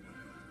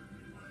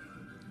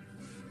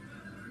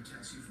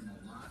protects you from a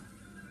lot of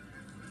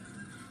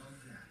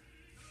that.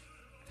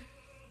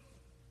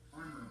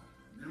 Armor All,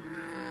 minimum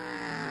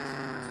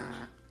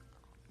protection.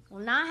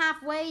 We're not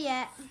halfway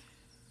yet.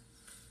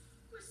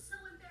 We're so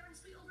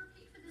embarrassed we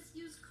overpaid for this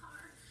used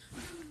car. We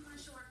don't even want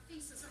to show our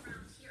faces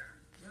around here.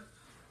 Yep.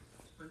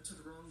 Went to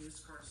the wrong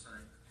used car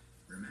site.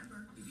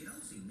 Remember, if you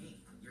don't see me,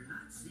 you're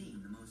not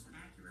seeing the most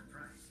accurate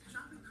price.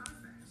 Shop at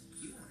Carfax.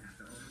 You won't have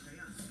to overpay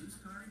on a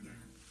used car again.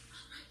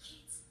 All right,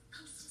 kids,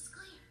 coast is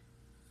clear.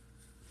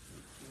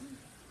 Come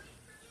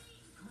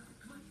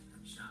on.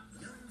 Shop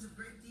millions of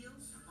great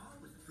deals, all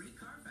with the free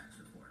Carfax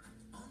report.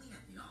 Only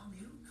at the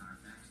all-new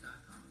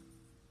Carfax.com.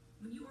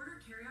 When you order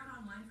carryout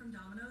online from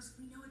Domino's,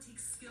 we know it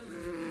takes skill to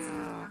get pizza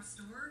from our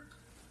store.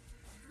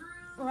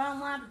 We're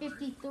on lap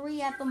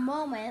 53 at the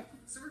moment,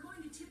 So we're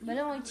going to tip but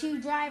you only two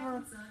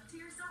drivers. pizza to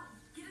yourself.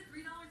 Get a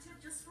 $3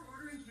 tip just for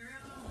ordering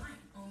carryout online.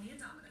 Only at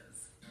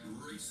Domino's.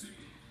 Racing.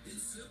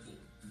 It's simple.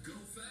 Go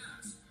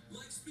fast.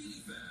 Like Speedy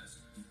Fast.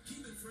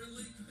 Keep it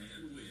friendly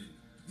and win.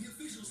 The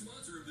official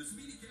sponsor of the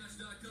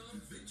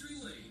SpeedyCash.com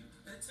Victory Lane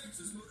at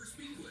Texas Motor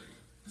Speedway.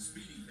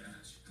 Speedy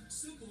Cash.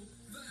 Simple,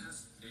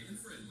 fast, and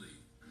friendly.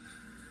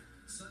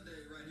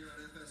 Sunday, right here on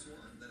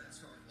FS1, the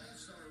NASCAR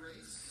All-Star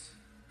Race,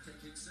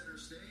 taking center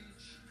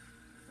stage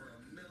for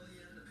 $1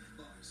 million.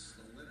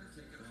 The winner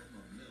taking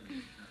home $1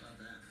 million. How about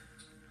that?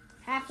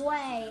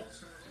 Halfway.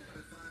 All-Star Open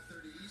at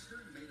 5:30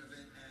 Eastern, main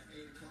event at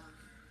 8 o'clock,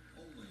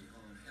 only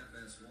on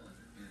FS1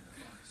 and the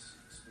Fox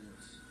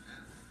Sports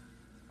app.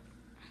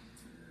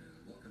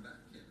 And welcome back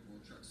in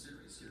World Truck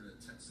Series here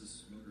at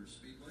Texas Motor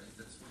Speedway.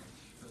 That's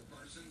Phil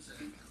Parsons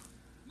and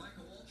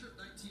Michael Waltrip,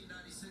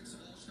 1996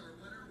 All-Star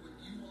winner. When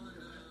you won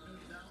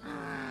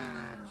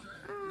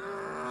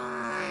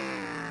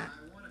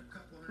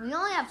We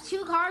only have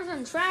two cars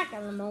on track at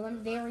the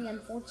moment. Very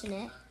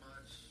unfortunate.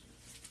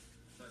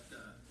 But,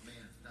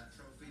 man, that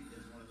trophy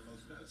is one of the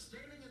most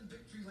standing in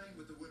victory lane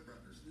with the Wood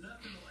Brothers.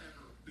 Nothing will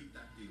ever beat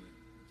that feeling.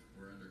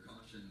 We're under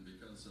caution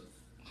because of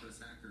Chris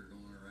Hacker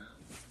going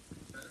around.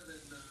 Better than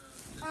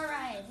All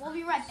right, we'll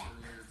be right back.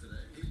 earlier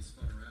today. He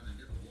spun around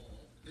and hit a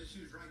wall. His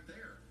shoe's right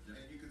there.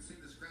 And you can see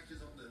the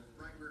scratches on the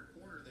right rear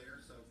corner there.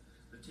 So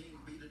the team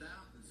beat it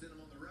out and sent him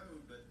on the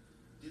road, but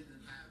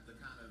didn't have the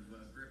kind of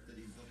grip that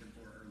he's looking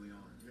for early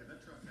on. Yeah, that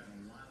truck had a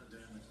lot of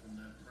damage from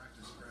that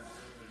practice scratch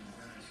early. And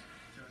guys,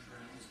 Josh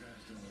Ray, these guys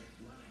do a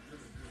lot of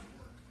really good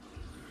work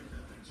to get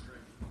that thing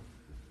straight.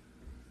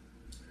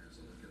 There's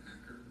a look at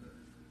Hacker, the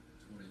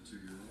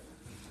 22-year-old.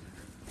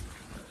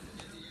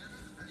 Indiana,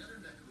 That's your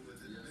neck of the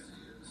woods, isn't yes, it?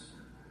 he is.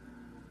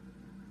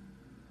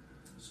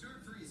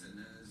 Stuart Friesen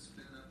has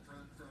been up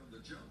front from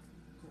the jump.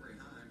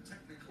 Corey Heim,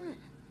 technically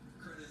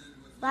credited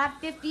with Lap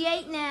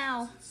 58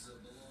 now. It's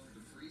belonged to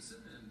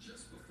Friesen, and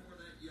just before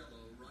that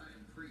yellow,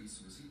 Ryan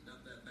Preece was heating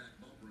up that back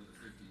bumper of the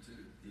 52.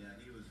 Yeah,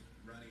 he was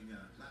running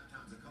lap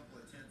times a couple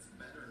of tenths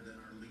better than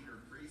our leader,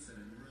 Friesen,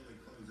 and really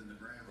closing the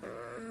ground. If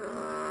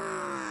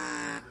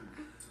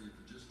you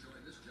just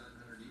joined us, John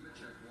Hunter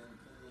Nemechek won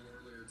pole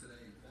earlier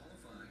today in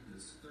qualifying,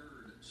 his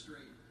third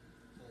straight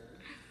pole.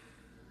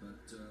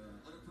 But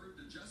unapproved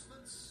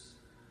adjustments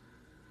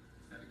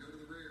had to go to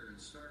the rear and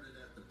started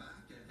at the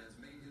back and has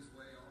made his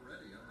way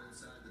already up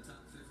inside the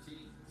top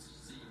 15.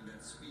 Seeing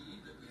that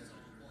speed that we saw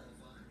in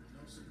qualifying.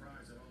 No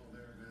surprise at all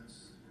there,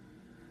 Vince.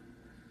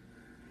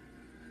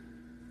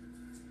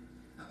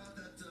 How about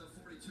that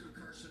 42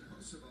 Carson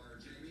Hocevar,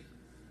 Jamie?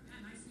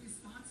 Yeah, nice new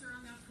sponsor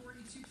on that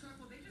 42 truck.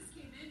 Well, they just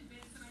came in,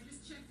 Vince, and I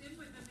just checked in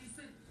with them. They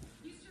said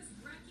he's just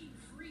wrecking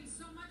free,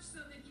 so much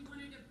so that he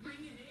wanted to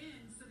bring it in.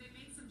 So they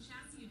made some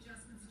chassis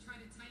adjustments to try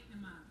to tighten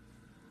him up.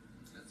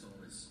 That's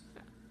always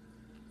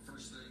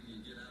first thing you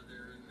get out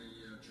there in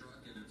the truck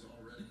and it's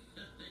already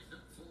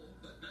full.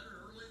 But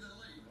better early than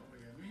late. Oh,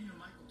 yeah. Me and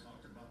Michael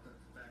talked about the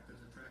fact that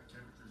the track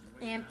temperatures are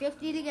way And down.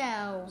 50 to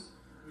go.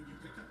 When you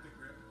pick up the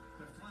grip,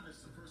 the front is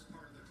the first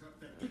part of the truck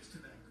that gets to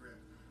that grip.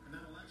 And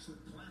that'll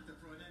actually plant the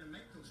front end and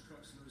make those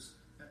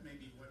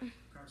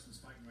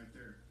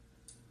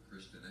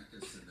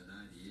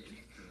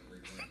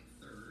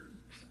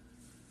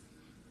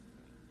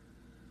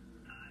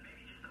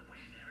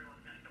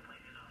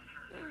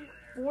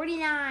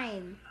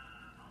 49.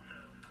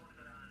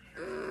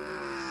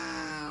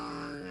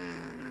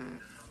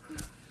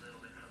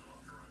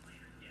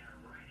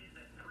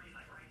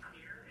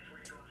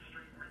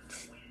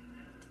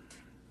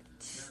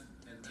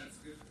 And that's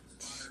good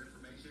spotter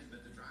information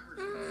that the drivers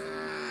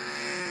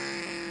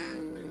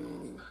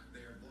back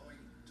there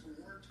blowing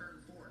toward turn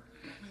 4.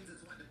 That means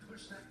it's when to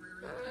push that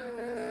rear end.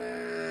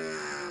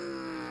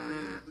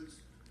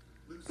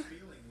 Loose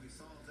feeling. We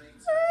saw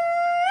Zane's are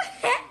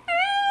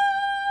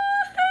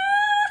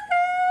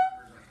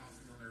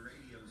talking on their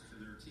radios to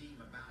their team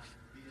about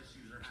the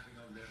issues they're having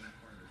over there in that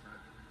part of the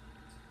track.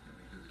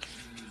 Coming to the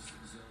choose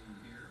zone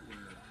here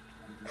where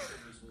the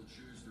drivers will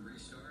choose to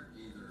restart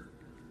either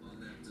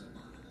on that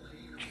bottom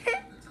lane or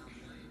on the top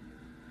lane.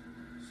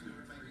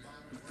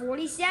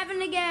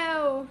 47 to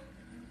go. A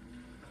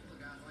couple of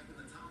guys liking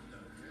the top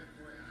though. Yeah,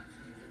 boy, I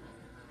actually give up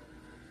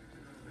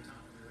on the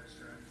top of the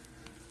racetrack.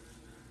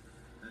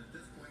 And at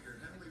this point, you're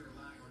heavily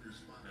relying on your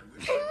spotter.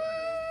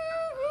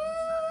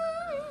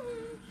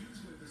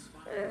 Usually the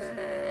spotter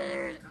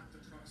is top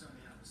the trucks on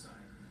the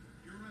outside.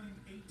 You're running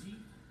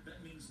 18th,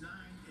 that means 9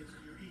 if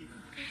you're even.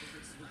 If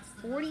it's less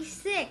than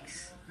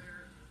 46. 9, up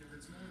there. If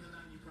it's more than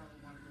 9, you probably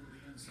want to go to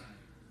the inside.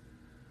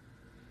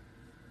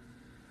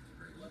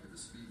 Great look at the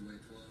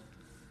Speedway Club.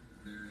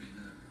 They're in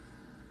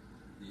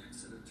the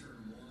exit of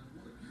turn 1.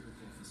 What a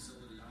beautiful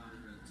facility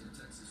here at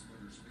Texas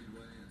Motor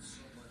Speedway, and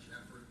so much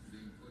effort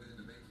being put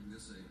into making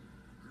this a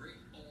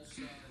great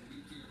all-star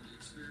weekend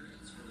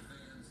experience for the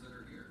fans that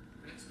are here.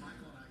 Vince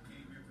Michael and I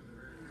came here for the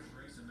very first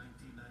race in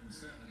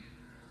 1997,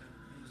 and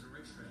it was a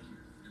racetrack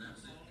here. And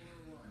That's all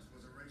there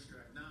was a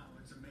racetrack. Now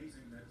it's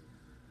amazing that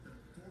the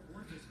Fort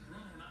Worth has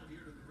grown out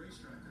here to the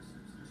racetrack.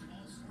 There's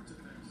all sorts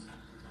of things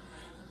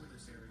all over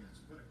this area.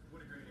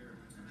 What a great area.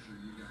 I'm sure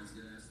you guys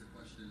get asked the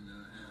question,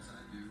 as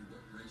I do,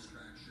 what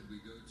racetrack should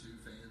we go to?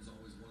 Fans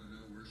always want to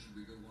know where should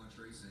we go watch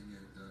racing,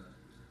 and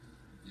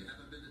if you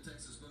haven't been to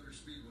Texas Motor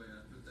Speedway,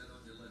 I'd put that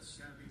on your list.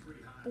 It's got to be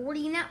pretty high.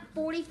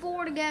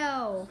 44 to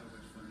go. So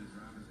much fun to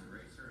drive as a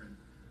racer, and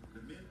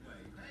the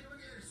midway. Hey,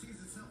 look at her, sees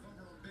himself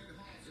over on Big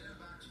Hoss in the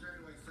back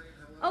straightaway saying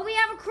hello. Oh, we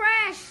have a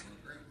crash.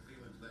 Great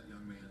feeling for that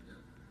young man.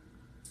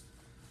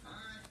 All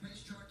right,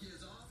 pace truck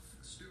is off.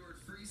 Stuart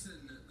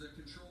Friesen, the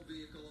control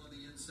vehicle on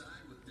the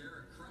inside, with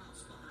Derek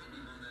Kraus behind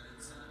him on that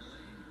inside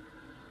lane.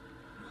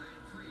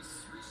 Ryan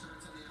Preece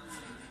restarts on the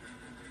outside. A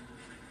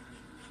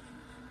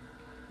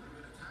little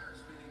bit of tire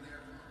spinning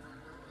there from the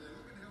front row. Are they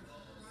looking to go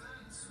all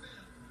line?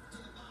 Smith to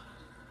the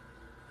bottom.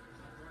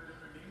 Up right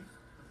underneath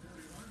the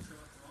 41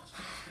 truck. Ross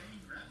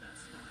Chastain grabbed that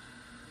spot.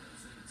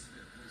 Zane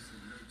Smith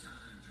wasting no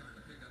time trying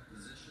to pick up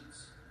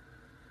positions.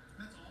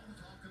 That's all the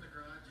talk in the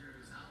garage here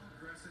is how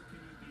aggressive can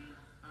you be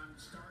on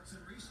starts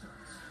and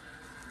restarts.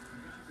 The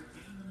guys that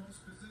gain the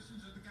most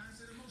positions are the guys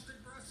that are most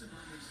aggressive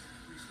on these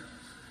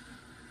restarts.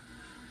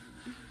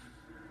 You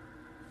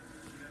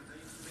got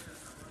Zane Smith.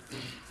 I love the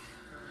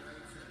Curry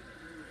Lake said at the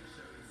three-way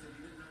show. He said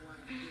he didn't know why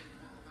he didn't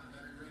qualify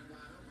better. He ran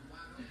wide open.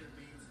 Wide open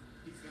means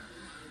he's got to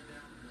line it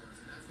down for us,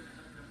 and that's going to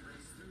help him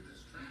race through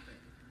this traffic.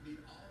 You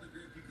need all the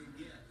grip you can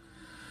get,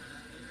 and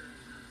that air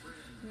is your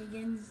friend.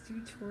 Begins to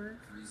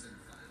twerk. Friesen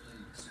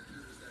finally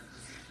secures that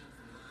position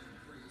from Ryan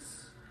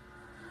Preece.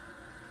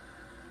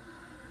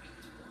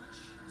 Watch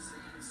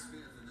Zane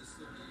Smith in this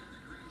 38,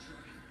 the green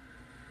truck.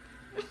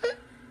 Green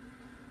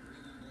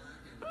and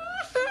black, and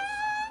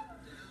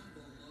down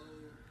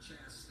below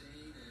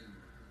Chastain, and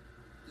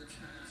gets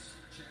past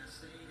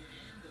Chastain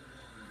and the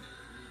one of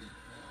Haley Deegan.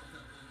 Oh,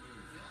 that one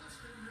move. Ross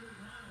didn't really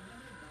want to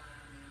run it by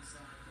on the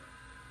inside, but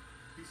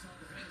he saw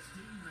the head of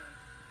steam that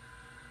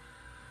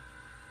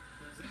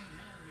Zane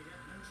had, and he had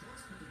no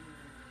choice but to move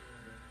over a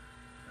little bit.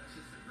 That's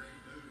just a great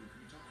move.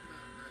 You talk about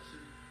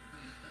aggression.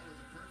 That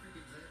was a perfect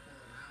example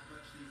of how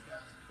much these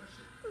guys push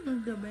it.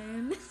 The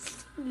man.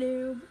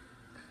 Noob.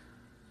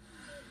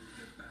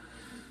 Good battle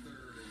for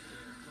third as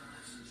Derek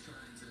Kraus is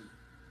trying to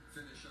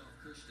finish off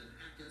Christian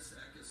Eckes.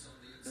 Eckes on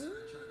the inside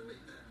trying to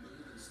make that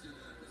move and steal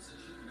that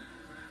position. Matt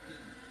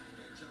Crafton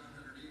and John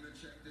Hunter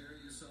Nemechek there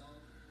you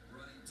saw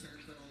running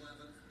 10th and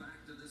 11th.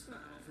 Back to this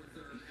battle for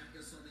third.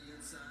 Eckes on the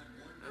inside.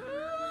 One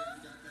career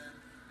win. Got that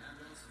at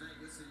Las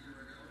Vegas a year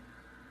ago.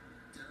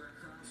 Derek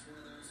Kraus, one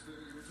of those, Phil,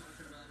 you were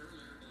talking about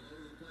earlier, below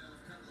the playoff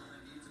cut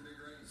line, needs a big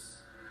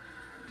race.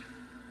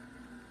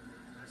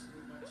 Nice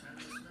move by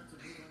Chandler Smith.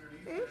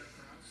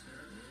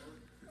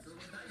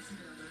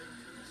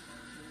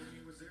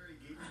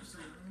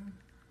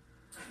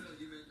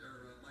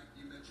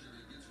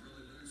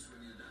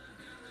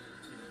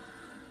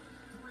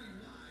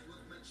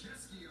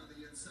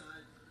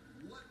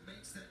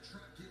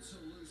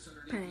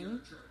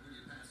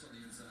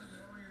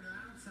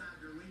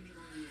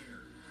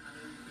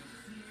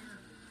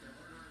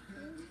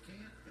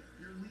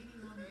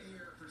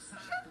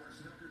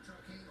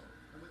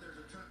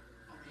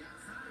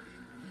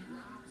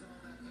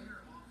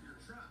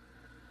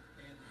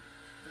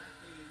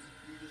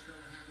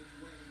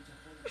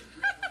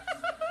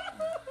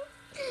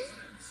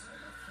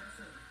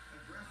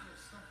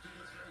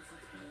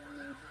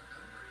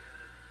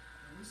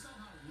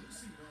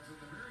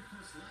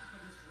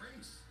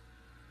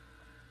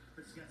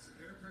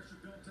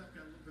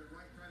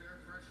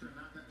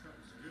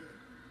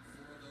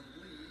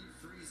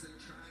 Racing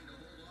trying to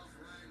hold off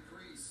Ryan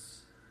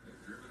Preece.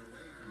 They've driven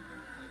away from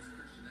third place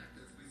Christian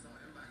Actors. We saw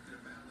him back there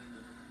battling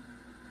with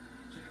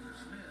Chandler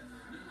Smith,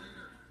 new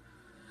leader.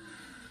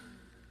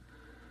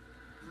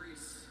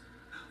 Preece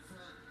out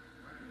front.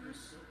 Ryan Preece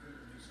is so good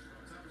in these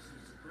trucks.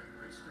 Obviously, he's a great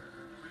race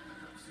driver. Ran the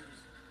Cup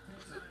Series full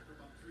time for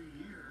about 3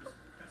 years.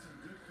 Got some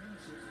good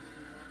finishes as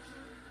we watch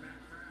Matt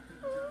Kraft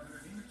and John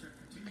Hunter Nemechek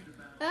continue to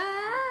battle.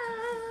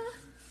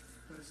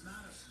 But it's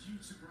not a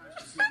huge surprise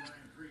to see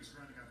Ryan Preece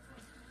running up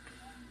front.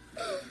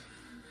 Talked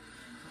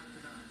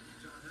about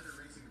John Hunter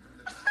racing from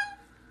the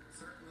back.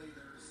 Certainly,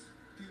 there's a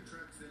few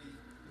trucks that he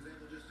was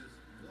able just to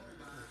blow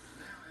by.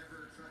 Now,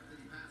 every truck that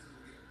he passes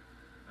will get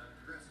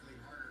progressively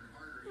harder and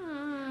harder.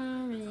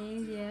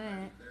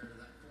 There's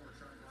that 4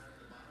 truck right on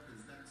the bottom.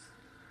 His next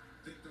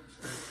victim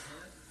straight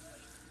ahead.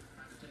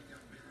 Trying to take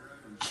down Ben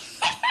Rhodes.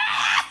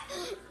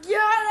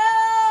 Got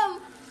him!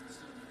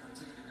 Still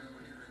 14 to go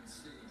here in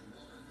stage 1,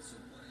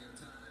 so plenty of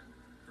time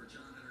for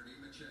John Hunter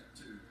Nemechek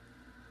to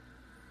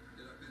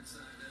get up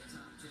inside that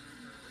top 10.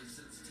 Currently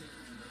sits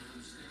 10th, but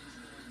those stage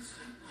points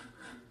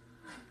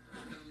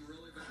become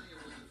really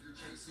valuable if you're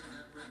chasing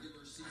that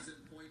regular season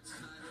points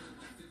title.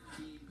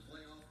 15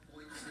 playoff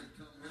points that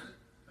come with it.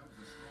 That was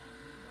a strong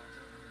move by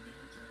John Hunter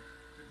Nemechek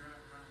to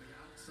drive around the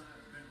outside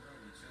of Ben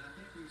Rhodes. And I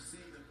think we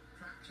see the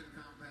traction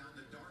compound,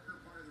 the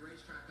darker part of the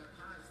racetrack up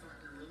high, is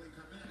starting to really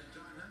come in. And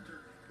John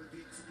Hunter, with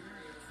the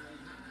experience that he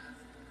has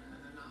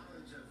and the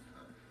knowledge of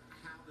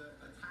how to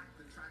attack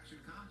the traction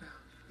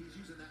compound, he's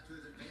using that to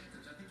his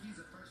advantage. I think he's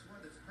the first one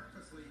that's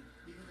purposely,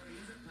 even when he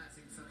isn't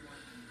passing someone,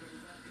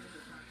 goes up into the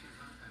traction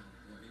compound.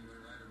 Well, he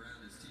went right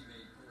around his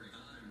teammate Corey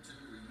Heim,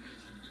 too. He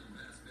mentioned getting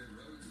past Ben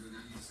Rhodes with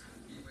ease.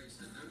 He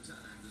wasted no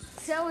time.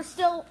 So we're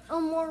still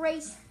on more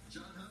race.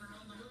 John Hunter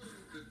on the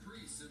move, but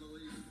Preece in the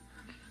lead.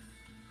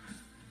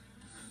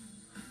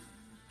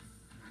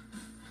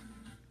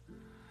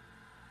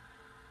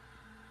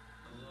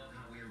 I love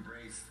how we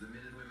embrace the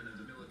men and women of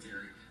the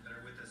military that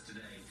are with us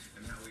today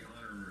and how we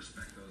honor and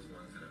respect those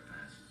ones that have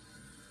passed.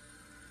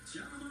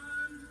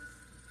 Gentlemen,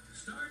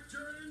 start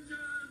your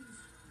engines.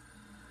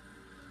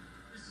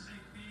 This is a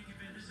big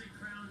event. This is a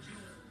crown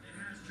jewel. It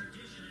has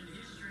tradition and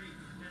history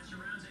that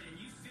surrounds it,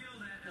 and you feel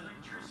that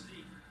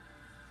electricity.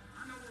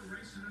 I know we're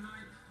racing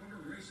tonight, but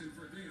we're racing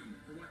for them,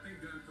 for what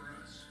they've done for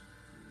us.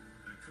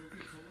 The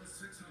Coca-Cola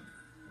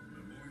 600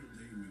 Memorial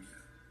Day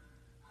weekend.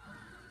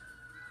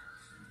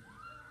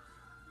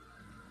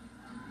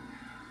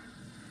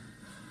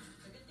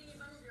 The good thing you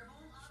bundled your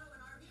home, auto,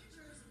 and RV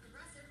insurance with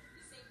Progressive.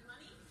 You save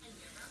money and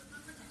get road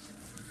fund protection.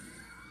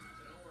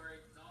 Don't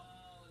worry, it's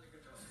all under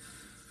control.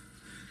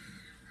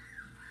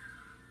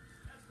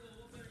 That's cool.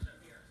 We'll finish up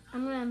here.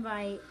 I'm gonna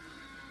invite. That's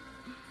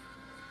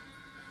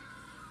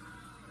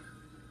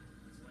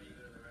why you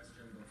go to the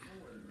restroom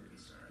before the movie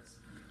starts.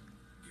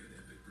 Get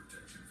epic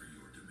protection for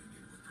your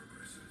Dominion with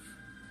Progressive.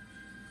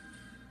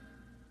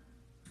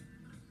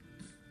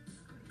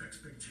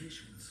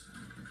 Expectations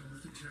come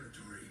with the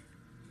territory,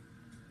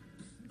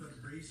 but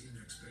raising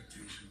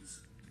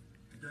expectations,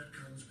 that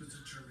comes with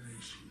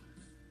determination,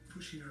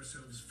 pushing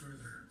ourselves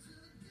further,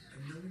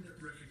 and knowing that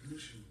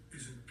recognition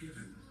isn't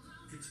given,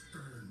 it's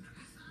earned.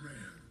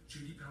 Ram,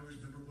 J.D.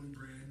 Power's #1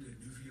 brand in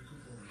new vehicle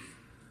quality.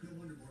 No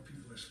wonder more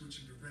people are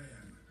switching to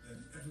Ram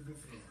than ever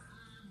before.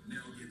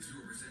 Now get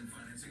 0%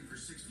 financing for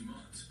 60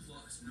 months,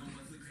 plus no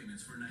monthly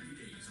payments for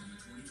 90 days on the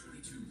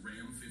 2022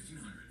 Ram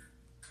 1500.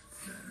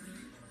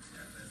 Saturday on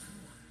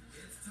FS1.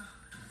 It's time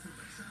for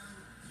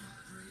Machado,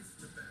 Padres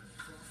to battle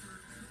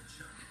Crawford and the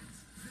Giants.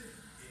 Then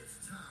it's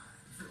time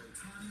for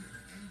Ohtani and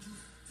the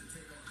Angels to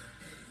take on the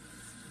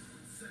A's.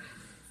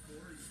 Saturday,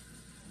 4 Eastern.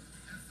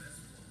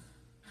 FS1.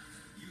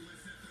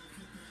 USFL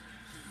football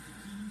action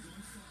continues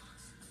on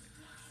Fox.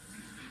 The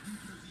New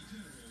Jersey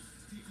Generals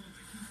take on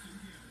the Houston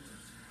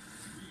Gamblers.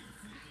 Real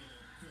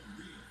football for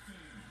real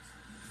fans.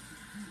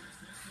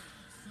 USFL,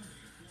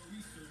 Sunday at 4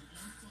 Eastern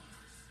on Fox.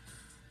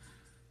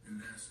 In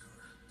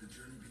NASCAR, the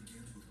journey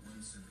begins with one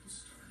simple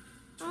start.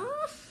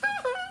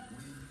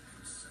 Win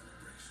and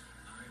celebration.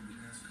 I'm the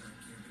NASCAR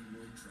Camping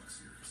World Truck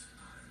Series.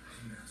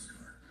 I'm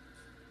NASCAR.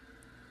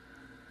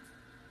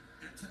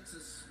 At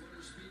Texas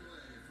Motor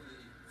Speedway for the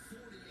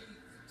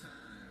 48th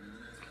time in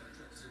the NASCAR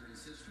Truck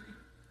Series history.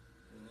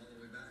 Going all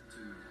the way back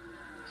to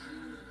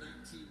June of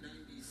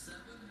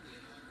 1997, the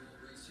inaugural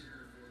race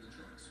here for the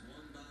trucks,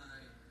 won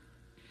by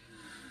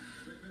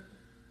Rick Whipple.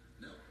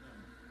 No,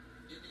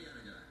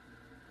 Indiana guy.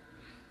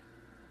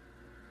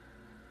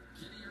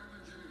 Kenny Irwin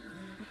Jr.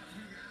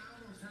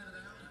 almost had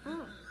it out.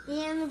 Oh,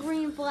 and the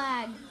green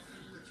flag.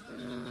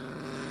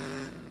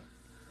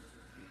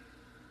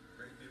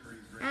 Great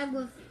memories.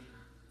 Agua.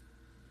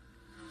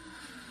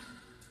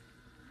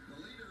 The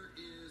leader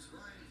is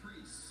Ryan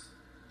Preece.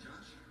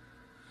 Josh?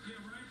 Yeah,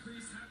 Ryan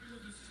Preece happy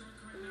with his truck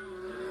right now.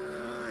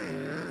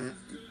 This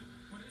is good.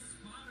 But his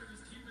spotter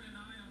is keeping an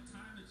eye on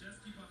time and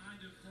Jesky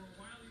behind him. For a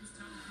while, he was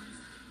telling Preece,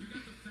 you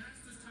got the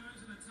fastest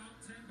times in the top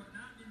 10, but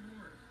not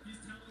anymore. He's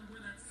telling him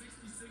where that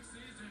 66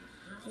 is, and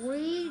they're also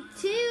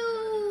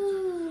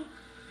 3-2.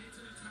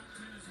 into the top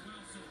 10 as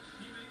well. So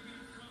he may be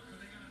in front, but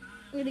they got an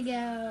eye on Way to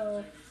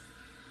go.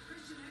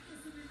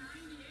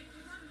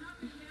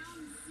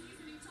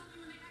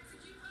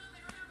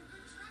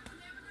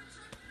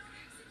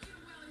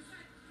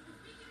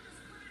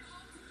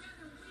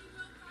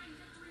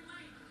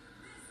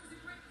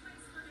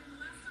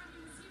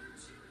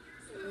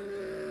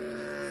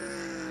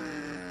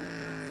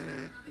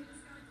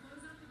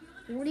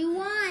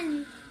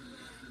 41.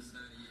 This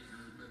 98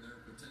 group and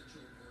their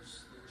potential. Of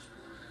course, the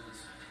sport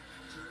has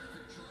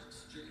terrific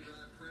trucks.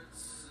 J-Rod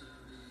Prince,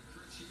 the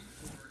crew chief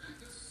for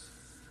Eckes.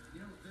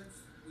 You know,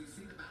 Vince, we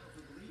see the battle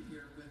for the lead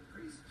here when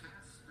Priest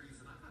passed Priest,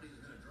 and I thought he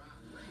was going to drop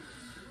away, but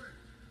Stewart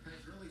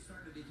has really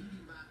started to heat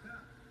him back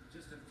up.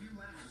 Just a few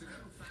laps to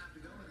go, 5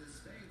 to go in this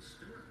stage.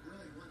 Stewart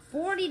really wants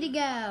 40 to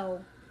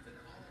go.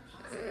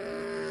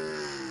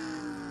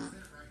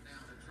 right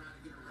now to try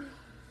to get around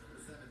the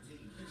 17.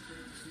 It's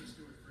great to see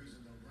Stewart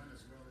Friesen though run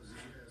as well as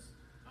he is.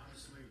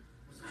 Obviously,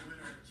 was a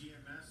winner at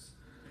GMS.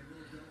 They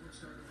moved over,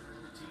 started their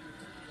own team, and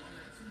took on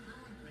had some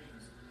growing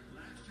pains.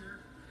 Last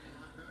year,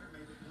 a lot better,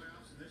 made the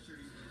playoffs, and this year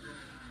he's been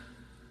good,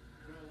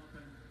 well up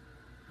and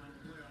on the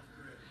playoff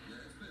grid.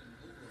 Yeah, it's been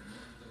over a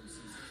month though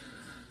since they had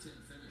a top 10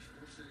 finish.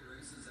 4 straight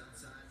races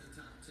outside the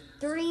top 10.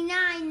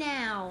 39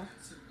 now.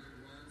 Had some good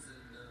runs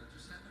and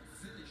just haven't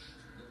finished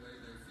the way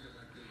they feel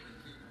like they've been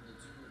capable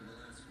to over the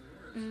last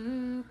 4.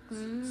 Zane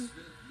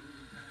Smith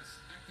moving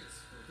past Eckes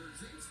for third.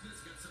 Zane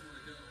Smith's got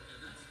somewhere to go, and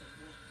that's the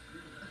front.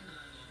 Remember that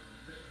pylon.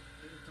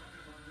 They were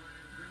talking about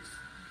Ryan Priest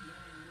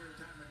knowing where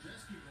Tom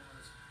Majeski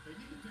was. They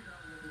need to figure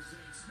out where the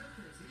Zane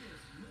Smith is. He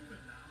is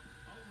moving now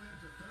all the way up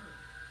to third.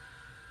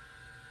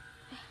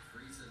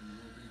 Friesen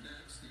will be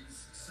next.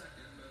 He's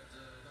second, but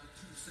about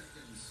 2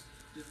 seconds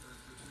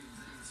difference between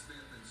Zane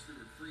Smith and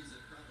Stewart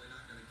Friesen. Probably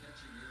not going to catch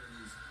him here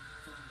in these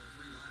final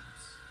 3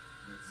 laps.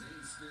 But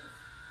Zane Smith,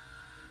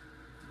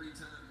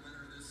 3-time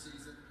winner this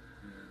season,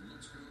 and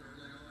looks good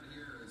early on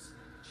here as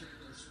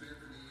Chandler Smith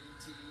in the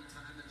 18,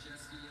 Ty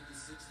Majeski in the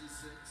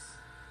 66.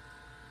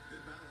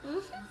 Good battle all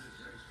over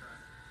this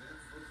racetrack.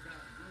 Those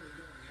guys really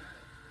going at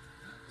it.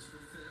 That was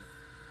for 5th.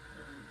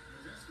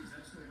 Majeski's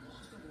actually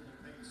lost a little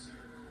pace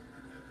here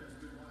as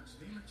we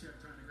watch Nemechek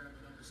trying to grab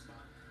another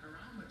spot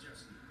around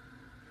Majeski.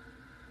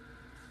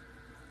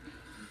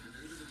 If you're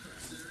new to the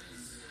Truck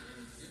Series,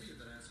 any of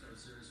the NASCAR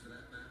series for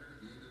that matter,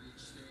 at the end of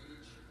each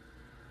stage,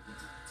 the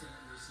top 10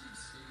 receive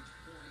stage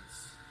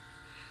points.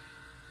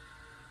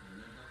 And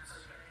that helps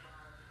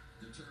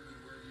determine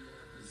where you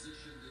are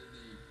positioned in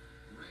the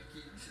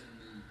rankings, and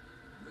the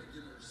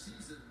regular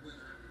season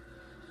winner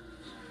in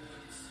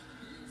points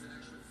gains an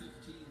extra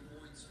 15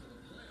 points for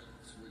the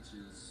playoffs, which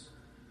is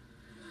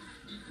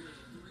equal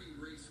to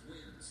 3 race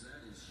wins.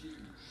 That is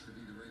huge to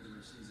be the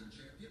regular season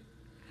champion.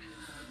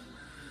 Final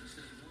lap here in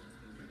stage 1.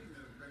 Winning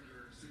the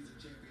regular season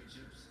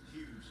championships,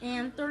 huge.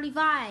 And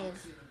 35. Of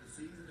the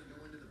season and go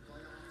into the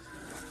playoffs.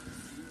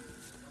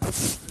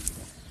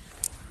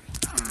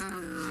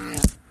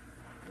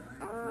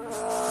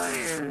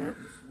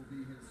 This will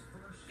be his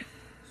first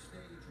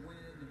stage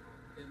win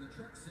in the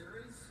Truck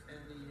Series,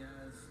 and he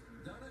has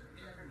done it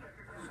in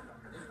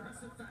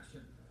impressive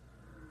fashion.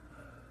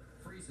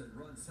 Friesen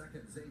runs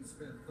second, Zane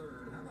Smith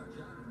third. How about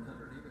John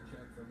Hunter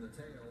Nemechek from the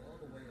tail all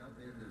the way up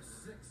into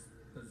 6th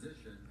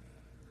position?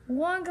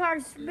 One car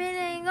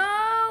spinning.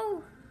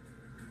 Oh!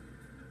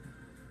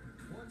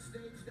 1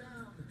 stage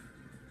down.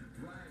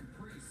 Ryan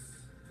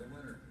Priest, the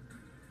winner.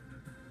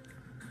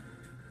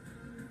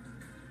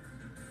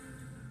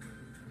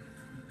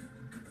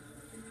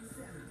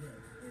 Saturday,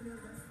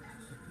 MLS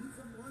action heats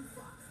up on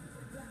Fox with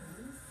a battle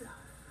in the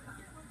South.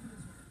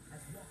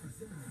 As Walker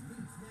Zimmerman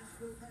leads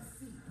Nashville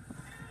SC.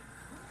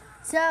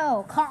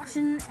 So,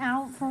 caution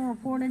out for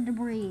reported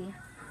debris.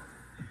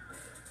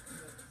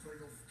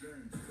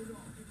 It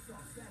all kicks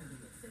off Saturday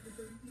at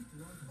 7:30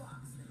 Eastern on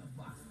Fox and the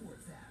Fox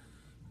Sports app.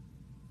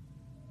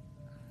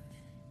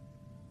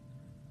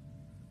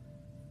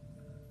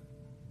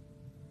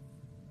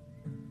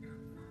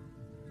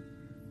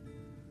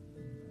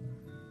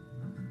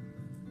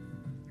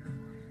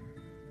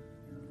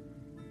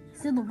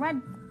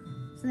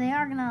 So they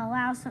are gonna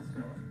allow some.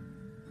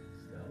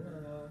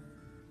 Stella,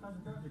 how's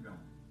the project going?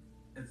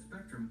 At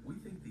Spectrum, we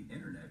think the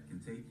internet can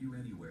take you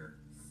anywhere.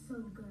 So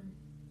good.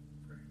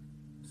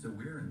 So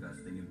we're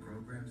investing in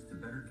programs to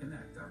better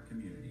connect our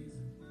communities.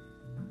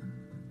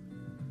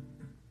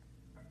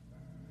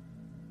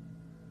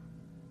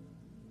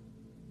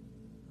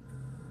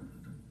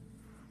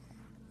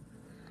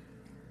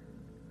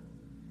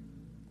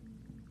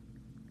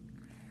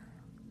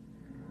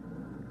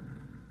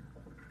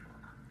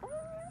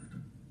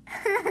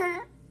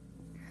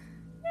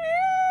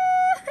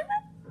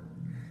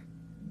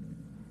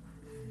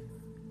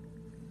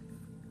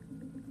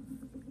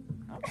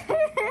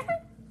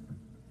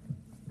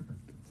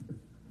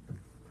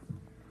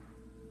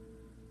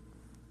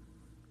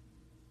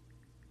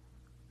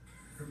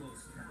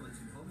 Promotes talent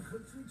in home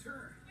cooks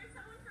return. You're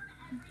someone from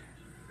every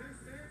season. This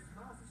is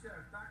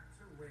MasterChef Back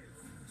to Win.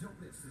 Don't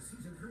miss the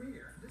season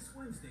premiere this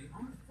Wednesday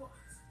on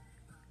Fox.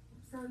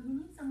 So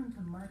you need someone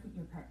to market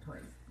your pet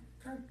toys,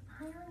 but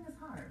hiring is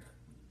hard.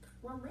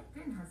 Well,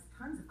 LinkedIn has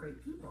tons of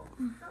great people,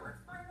 so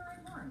let's find the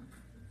right one.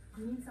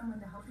 You need someone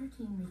to help your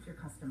team reach your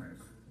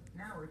customers.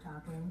 Now we're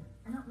talking,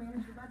 and help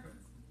manage your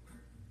budgets.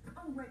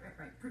 Oh, right.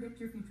 Predict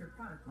your future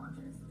product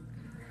launches.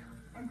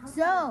 And help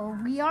So,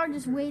 we are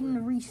just waiting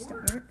to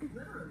restart.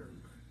 Literally,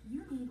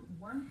 you need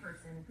one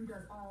person who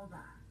does all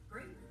that.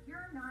 Great, here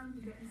are 9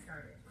 to get you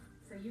started.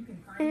 So you can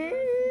find your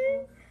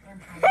people,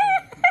 and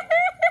high-value people.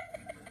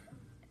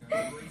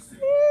 Racing.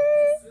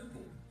 It's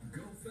simple.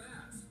 Go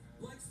fast.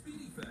 Like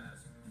Speedy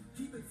Fast.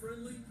 Keep it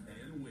friendly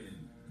and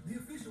win. The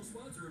official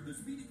sponsor of the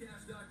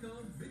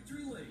SpeedyCash.com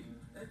Victory Lane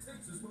at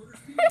Texas Motor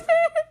Speedway.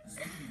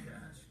 Speedy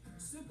Cash.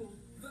 Simple,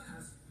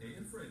 fast,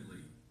 and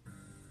friendly.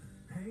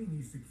 Pain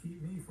used to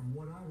keep me from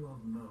what I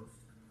love most.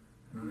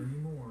 Not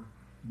anymore.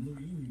 Blue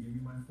Emu gave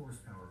me my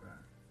horsepower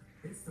back.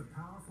 It's the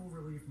powerful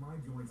relief my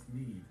joints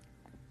need.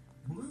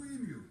 Blue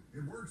Emu.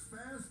 It works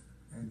fast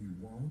and you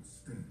won't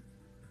stink.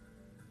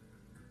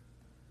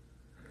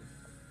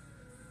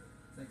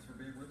 Thanks for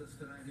being with us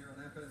tonight here on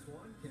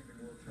FS1 Camping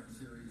World Truck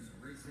Series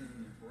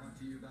Racing, brought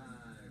to you by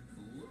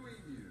Blue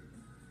Emu.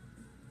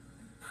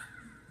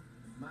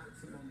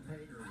 Maximum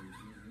pain relief.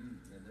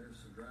 And there's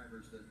some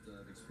drivers that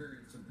have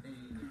experienced some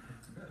pain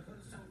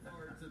so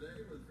far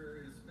today with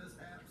various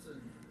mishaps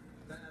and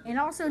bad. And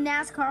also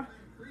NASCAR.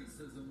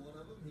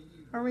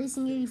 Our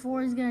Racing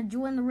 84 is going to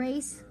join the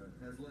race.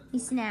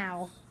 He's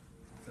now.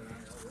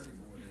 Tonight already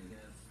more than he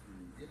has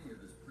through any of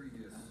his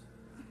previous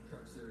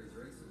Truck Series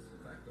races. In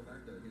fact, go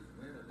back to his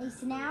win at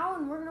He's now,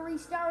 and we're going to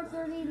restart with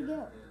 30 to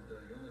go.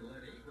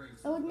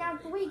 So now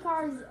 3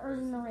 cars are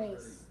in the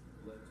race.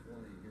 Led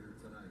 20 here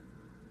tonight.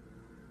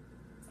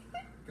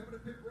 Coming to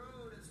pit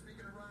road, and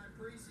speaking of Ryan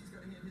Preece, he's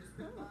going to hit his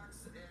pit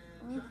box,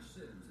 and Josh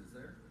Sims is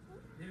there.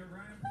 Yeah,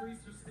 Ryan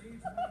Preece for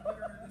stage 1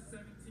 winner in the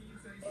 17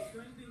 said he's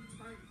strengthening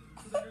tight,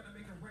 so they're going to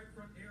make a right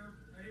front air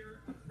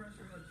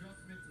pressure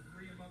adjustment to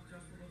free him up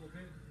just a little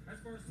bit. As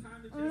far as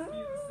time to just be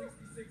in the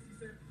 66, he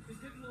said he's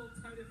getting a little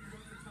tight if he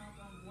runs the top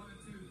on 1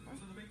 and 2,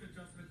 so they'll make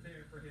adjustment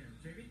there for him.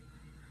 Jamie?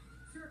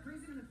 Stuart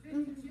Preece in the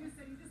 52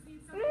 said he just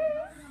needs something to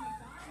help him on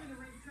the bottom of the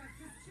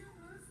racetrack. Just too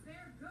loose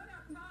there, good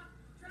up top.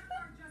 Track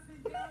bar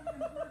adjustment down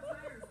and 4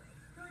 tires.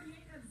 38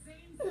 of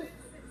Zane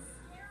Smith said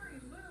scary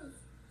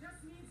loose.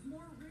 Just needs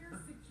more rear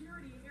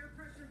security. Air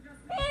pressure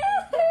adjustment.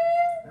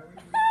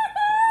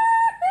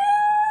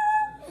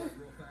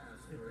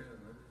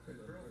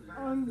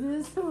 I'm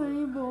this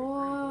way,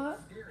 boy.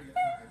 Scary at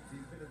times.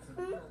 He's been in some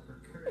real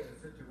precarious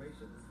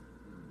situations.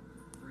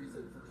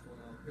 Freezing first one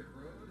off pit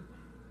road.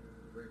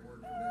 Great work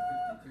from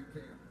that 52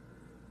 camp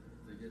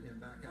to get him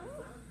back out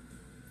front.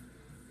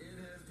 It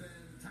has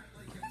been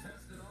tightly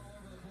contested all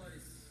over the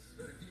place.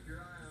 Better keep your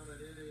eye on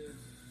it. It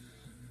is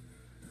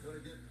going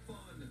to get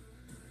fun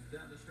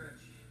down the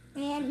stretch.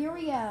 And here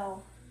we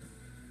go.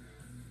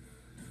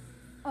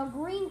 A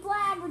green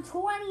flag with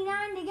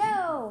 29 to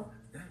go.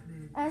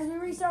 As we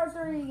restart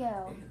 30 to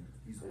go.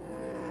 He's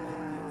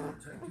on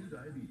type 2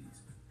 diabetes.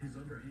 His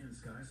underhand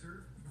sky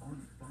surf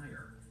on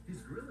fire.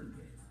 His grilling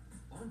game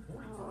on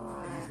point.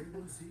 And his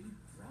A1C,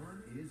 Ron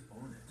is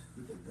on it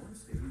with the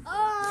one-stage.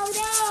 Oh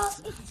no!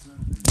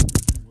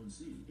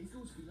 A1C, it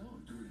goes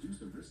beyond to reduce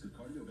the risk of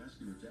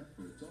cardiovascular death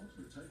for adults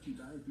with type 2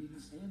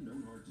 diabetes and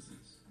known heart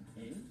disease.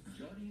 And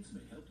Jardiance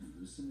may help you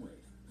lose some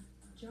weight.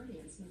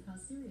 Jardiance may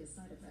cause serious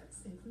side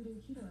effects,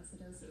 including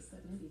ketoacidosis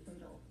that may be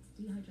fatal,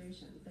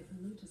 dehydration that can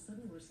lead to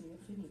sudden worsening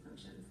of kidney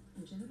function,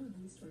 and genital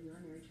yeast or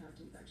urinary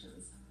tract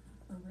infections.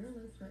 A rare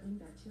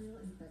life-threatening bacterial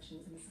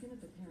infection in the skin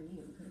of the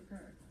perineum could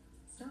occur.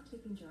 Stop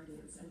taking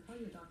Jardiance and call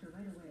your doctor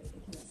right away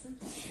if you have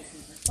symptoms of this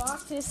infection.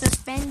 Fox is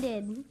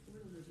suspended. Or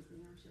allergic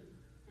reaction.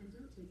 And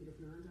don't take it if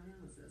you're on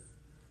dialysis.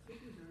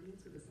 Taking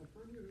Jardiance with a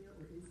sulfonylurea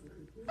or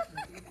insulin will cause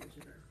blood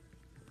sugar.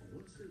 A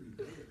one-steady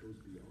pill that goes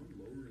beyond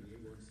lowering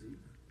A1C?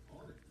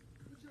 Audit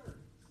with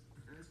Jardiance.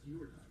 Ask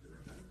your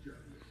doctor about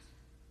Jardiance.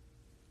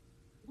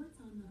 What's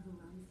on the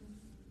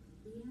horizon?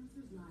 The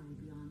answers lie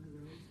beyond the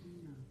roads we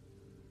know.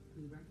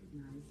 We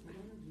recognize that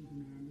energy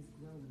demand is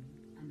growing,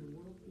 and the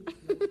world needs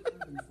more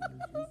carbon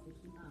solutions to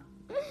keep up.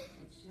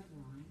 At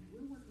Chevron,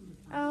 we're working to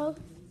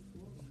find ways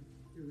forward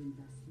through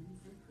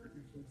investments and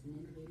partnerships in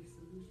innovative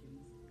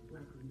solutions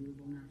like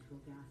renewable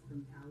natural gas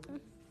from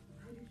towers,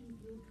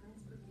 hydrogen-fueled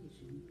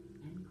transportation,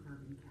 and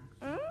carbon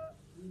capture.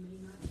 We may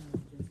not know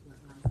just what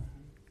lies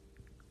ahead,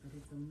 but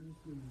it's only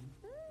human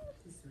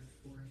to search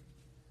for it.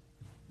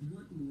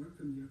 Want more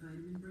from your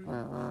vitamin brain?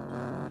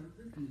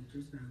 With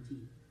Nature's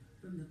Bounty.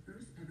 From the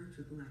first ever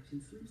triple action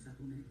sleep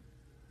supplement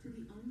to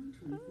the only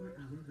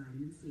 24-hour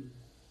vitamin C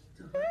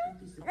to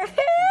heart-healthy support.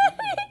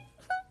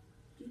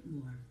 Get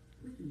more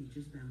with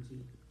Nature's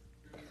Bounty.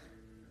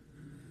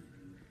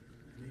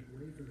 Make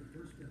way for the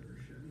first ever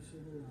Chevy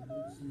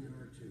Silverado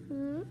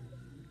CR2.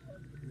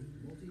 With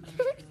multi-block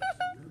shocks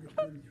and rugged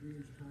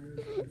 33-inch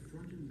tires and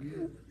front and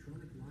rear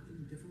electronic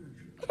locking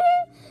differential.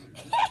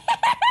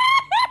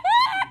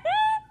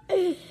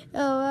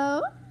 Oh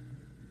well.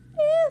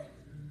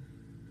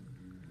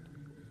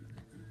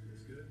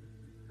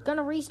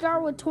 Gonna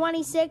restart with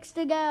 26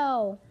 to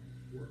go.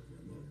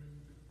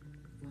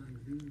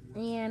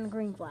 And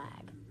green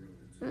flag.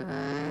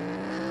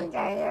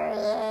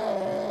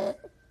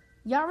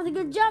 Y'all with a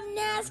good jump.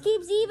 Nass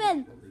keeps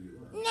even.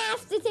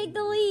 Nass to take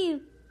the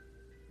lead.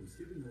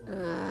 To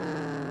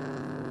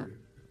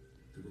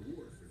the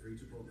wars for free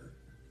Chipotle.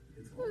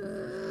 It's all a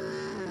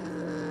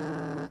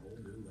whole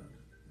new level.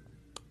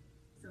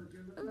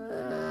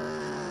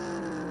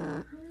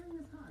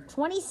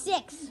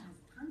 26.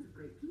 Tons of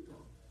great people.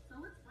 So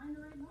let's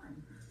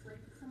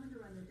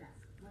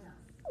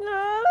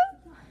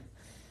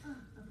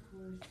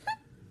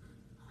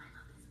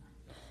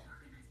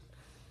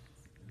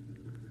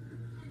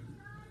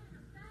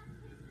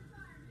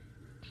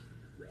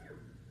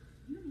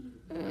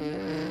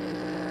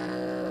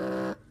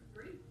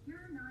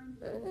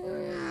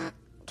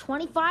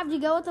 25 to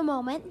go at the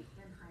moment. And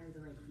hire the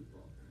right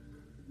people.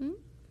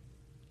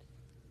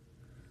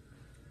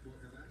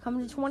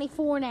 Coming to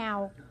 24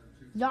 now.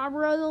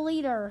 Yarborough the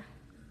leader.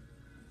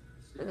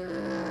 During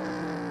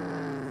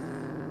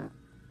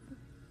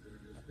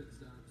those pit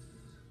stops,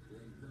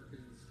 Blaine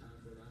Perkins, Todd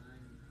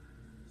Bodine,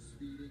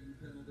 speeding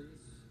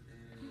penalties,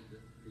 and the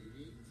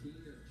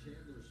 18 of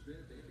Chandler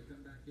Smith, they had to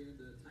come back in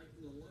to tighten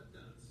the lug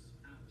nuts.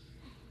 Ouch.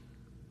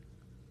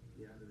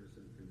 Yeah, there was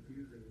a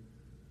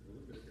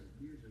little bit of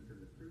confusion from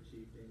the crew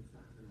chief, James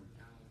Stockton, on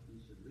how he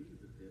should leave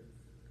the pits.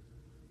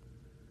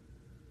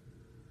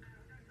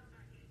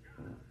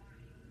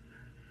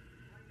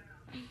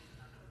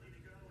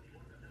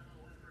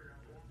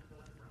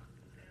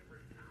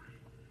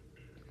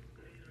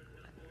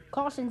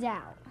 Caution's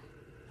out.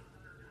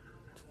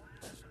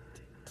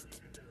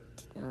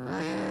 And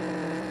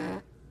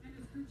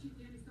his crew chief,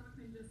 Danny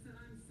Stockman, just said,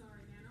 I'm sorry,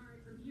 man. All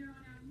right, from here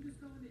on out, you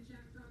just go in the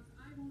jack drops.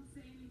 I won't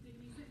say anything.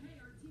 And he said, hey,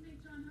 our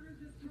teammate John Hunter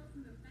just broke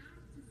from the back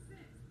to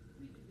sixth.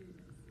 We can do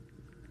this.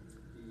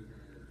 He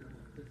had come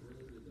off pit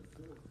road in the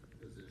 4th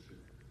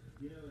position.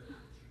 You know,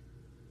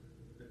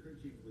 the crew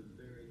chief was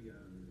very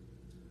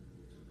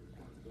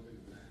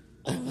responsibility for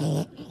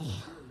that.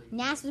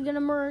 NASA's going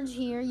to merge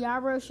here.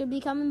 Yarborough should be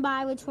coming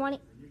by with 20.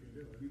 You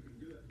can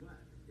do it, but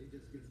it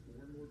just gets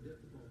more and more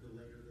difficult the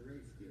later the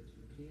race gets.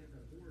 You can't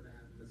afford to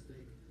have a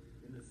mistake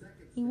in the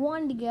second. He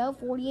wanted to go.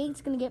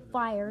 48's going to get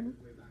fired.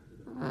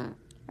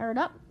 Air it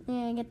up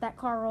and get that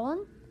car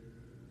rolling.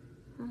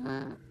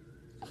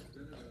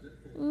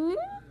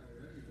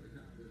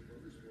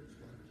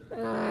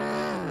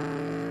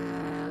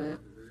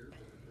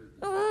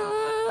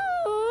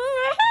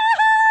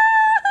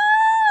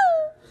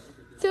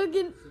 Took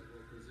it.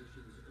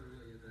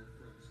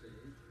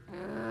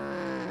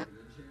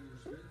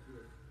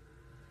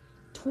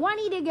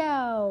 20 to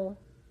go.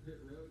 Pit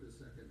road a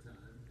second time.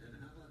 And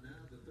how about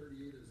now the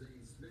 38 of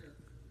Zane Smith?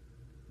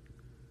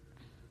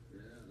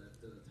 Yeah, that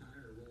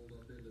tire rolled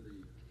up into the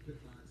pit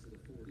box of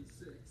the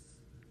 46.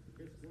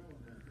 It's well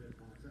in that pit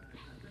box. I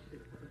think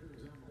if it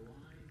was on the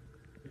line,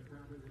 they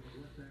probably would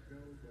have let that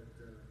go, but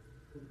a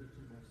little bit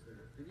too much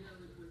there. And you know,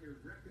 when you're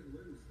wrecking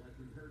loose, like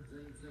we've heard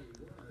Zane say he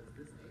was,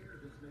 this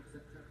air just makes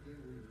that tuck in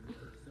even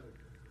worse. So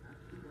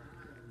after you were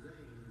high on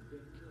Zane, he's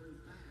been really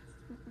fast.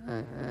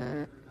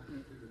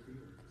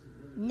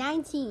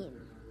 19.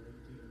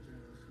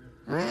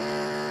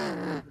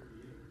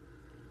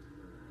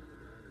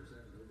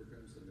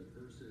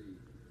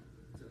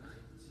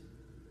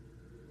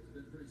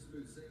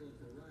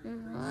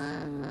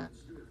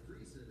 Stuart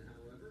Friesen,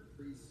 however,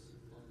 Friesen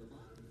on the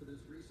bottom for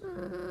this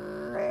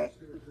restart.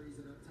 Stuart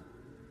Friesen up top.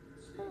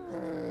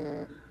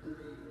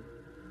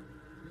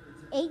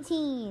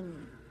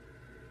 18.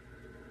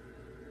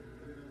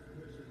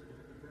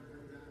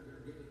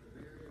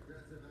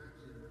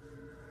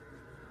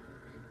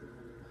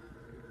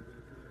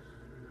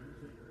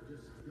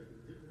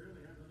 Didn't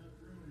really have enough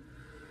room.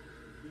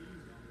 He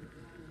eased off the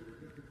throttle a little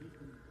bit to keep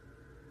them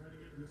trying to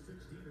get in the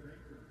 16 of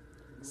April.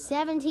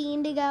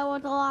 17 to go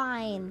at the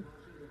line.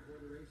 Before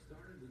the race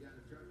started, we got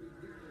a truck we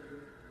can get a little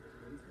bit.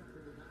 He's come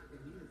from the back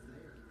and he is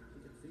there.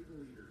 You can see the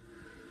leader.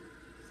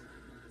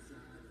 Side by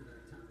side for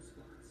that top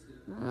spot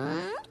still.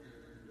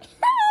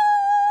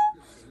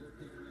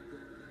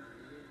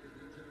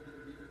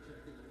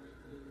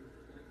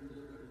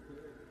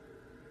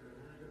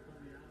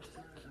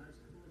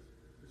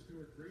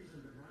 Stuart Friesen,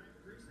 but Ryan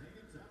Friesen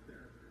hangs up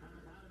there on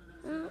the bottom of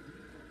that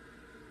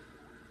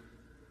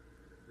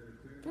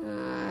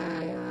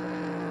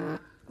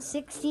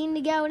 16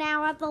 to go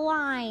now at the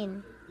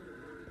line.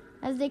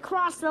 As they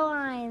cross the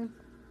line.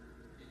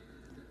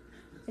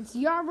 It's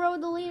Yarborough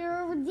the leader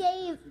over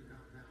Dave.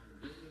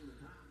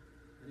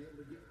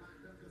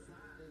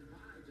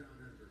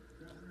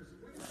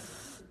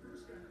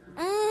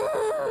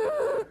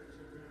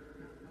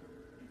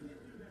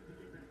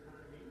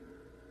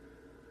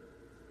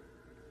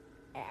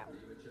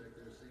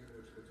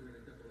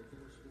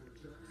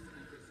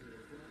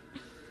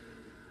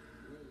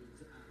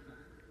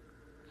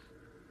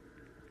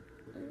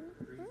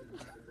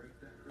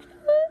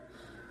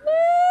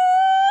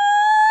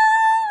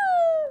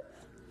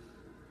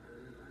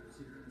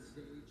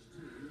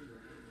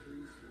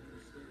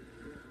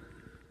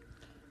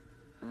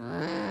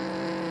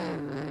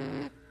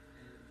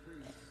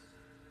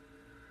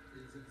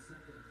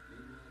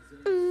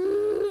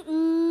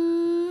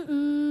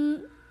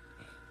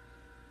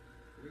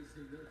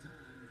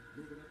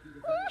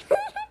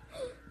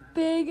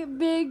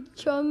 Big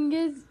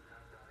Chungus.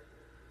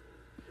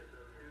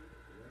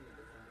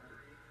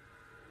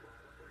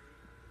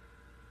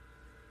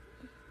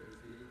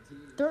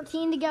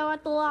 13 to go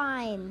at the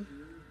line.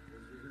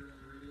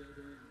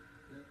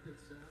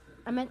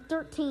 I meant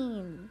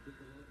 13.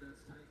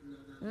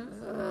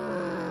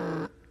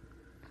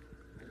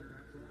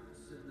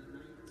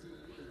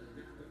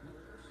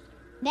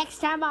 Next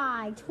time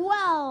by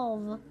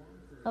 12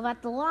 of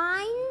at the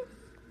line.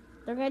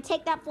 They're going to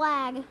take that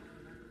flag.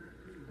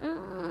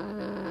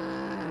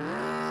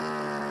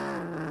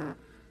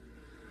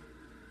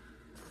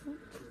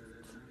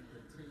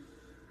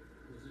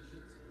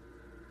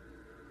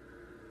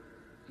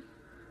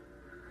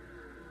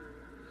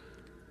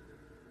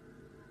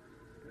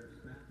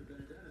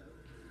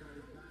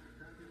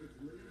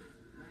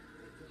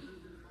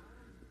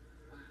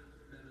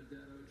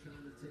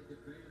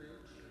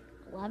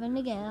 7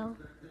 to go.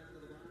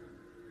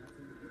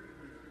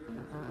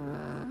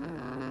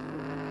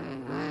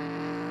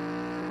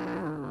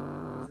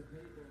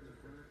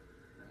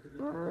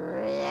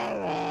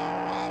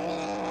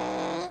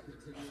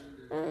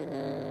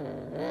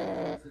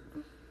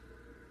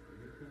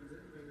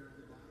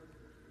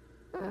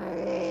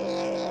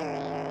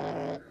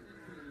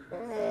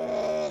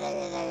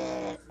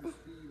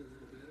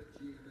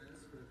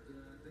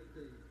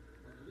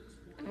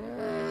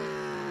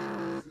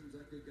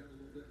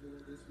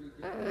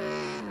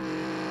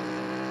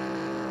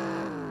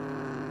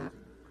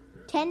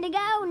 Ten to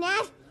go.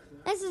 Nash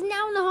is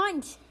now in the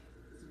hunt.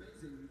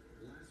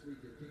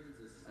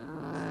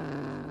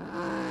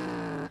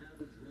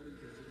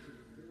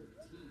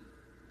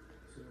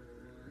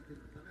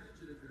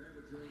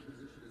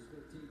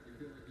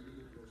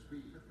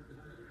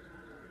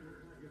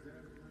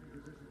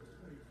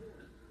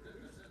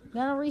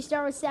 Gonna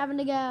restart with 7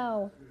 to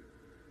go.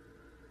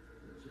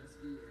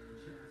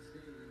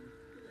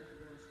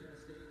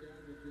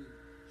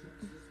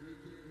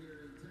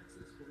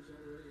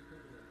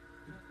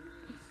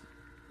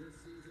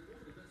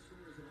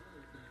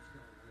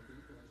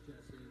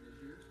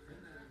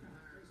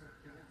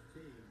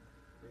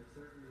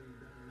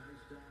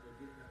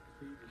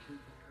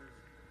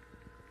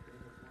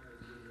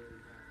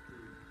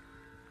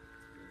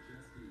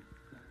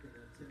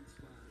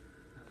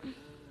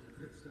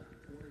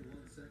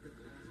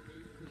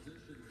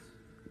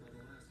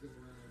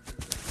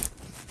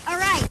 All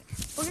right,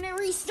 we're gonna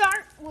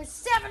restart with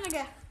 7 to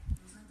go.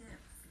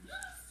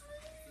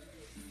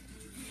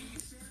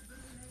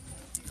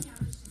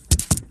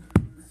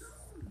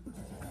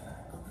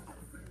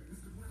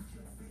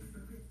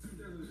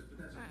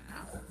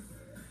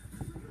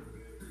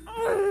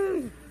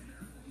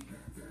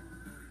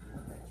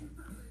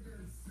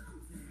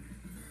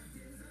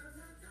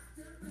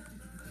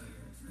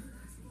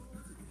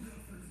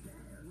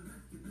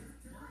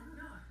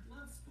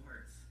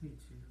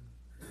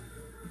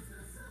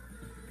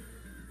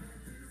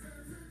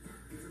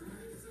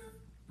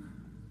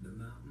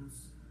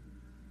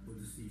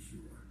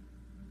 Seashore,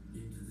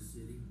 into the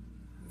city,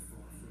 or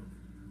far from it.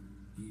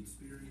 The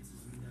experiences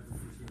we never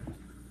forget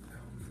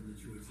come from the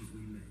choices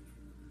we make.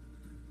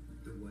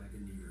 The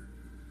Wagoneer,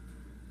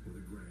 or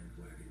the Grand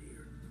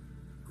Wagoneer.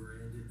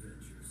 Grand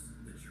Adventures.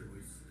 The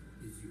choice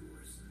is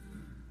yours.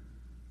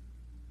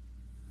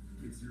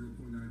 Get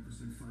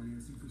 0.9%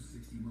 financing for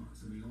 60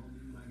 months on the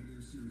all-new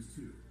Wagoneer Series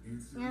 2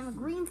 and Series 3. And a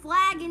green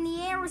flag in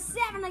the air with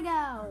 7 to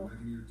go.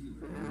 Wagoneer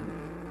dealer.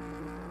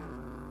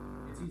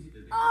 It's easy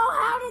to think. Oh,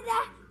 how did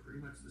that?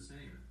 Pretty much the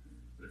same,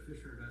 but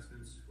Fisher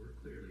Investments were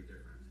clearly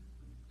different.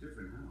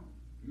 Different how?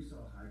 You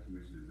sell high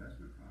commission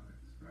investment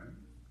products, right?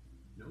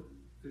 Nope,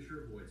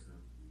 Fisher avoids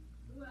them.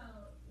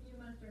 Well, you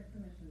must earn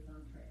commissions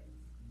on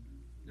trades.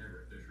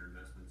 Never at Fisher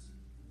Investments.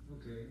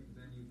 Okay,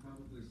 then you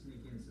probably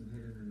sneak in some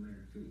hidden and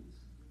layered fees.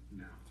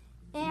 No.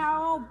 And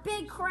a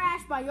big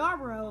crash by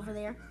Yarborough over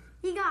there.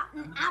 He got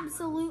an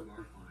absolute.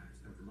 Our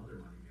clients come from other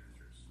money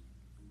managers.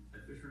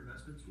 At Fisher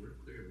Investments, we're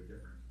clearly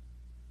different.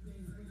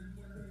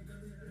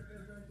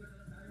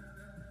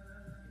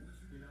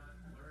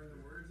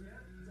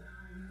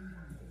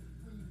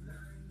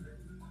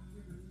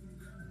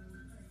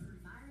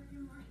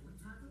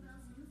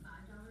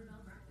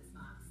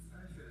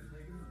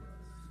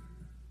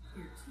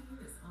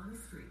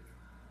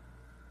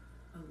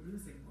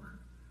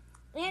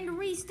 And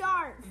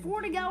restart.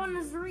 4 to go on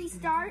this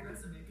restart.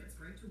 Resume gets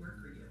right to work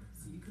for you,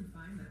 so you can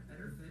find that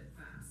better fit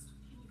fast.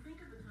 Can you think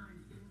of a time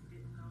things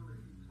didn't go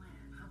as you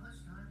planned? How much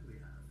time do we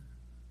have?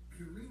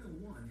 Purina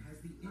One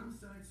has the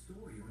inside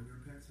story on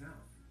your pet's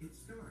health. It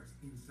starts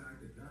inside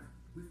the gut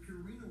with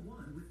Purina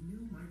One with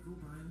new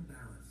microbiome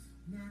balance,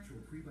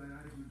 natural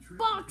prebiotic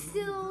nutrition, Box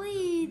to the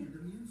lead. and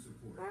immune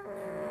support.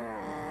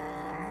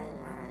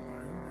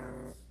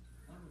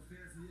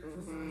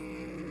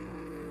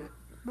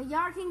 But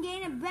Yar can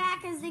gain it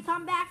back as they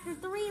come back for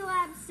 3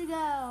 laps to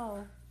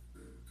go.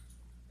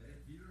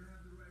 If you don't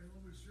have the right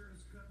home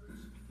insurance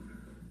coverage,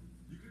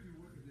 you could be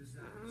working this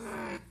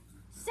out.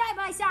 Side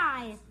by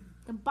side.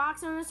 The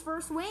box owner's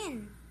first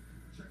win.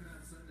 Check it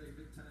out Sunday,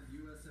 big time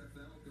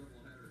USFL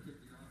doubleheader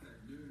kicking off at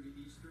noon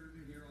Eastern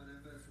here on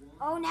FS1.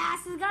 Oh,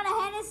 NASA's got a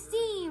head of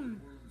steam.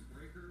 Orleans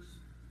Breakers,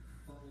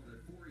 followed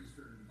at 4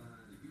 Eastern by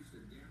the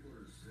Houston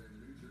Gamblers and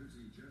the New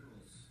Jersey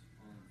Generals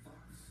on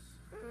Fox.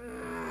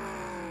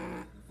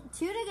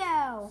 2 to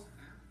go.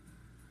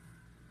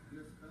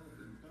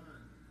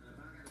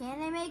 Can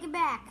they make it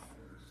back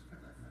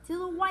to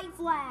the white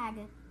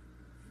flag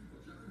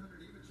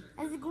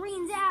as the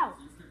green's out?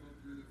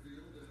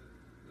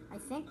 I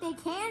think they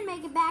can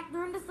make it back.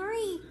 They're into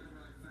 3.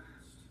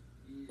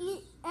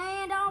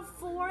 And all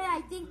 4.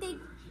 I think they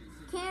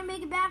can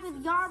make it back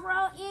with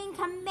Yarborough in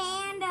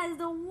command as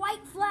the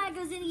white flag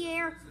goes in the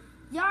air.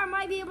 Yar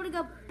might be able to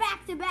go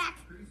back to back.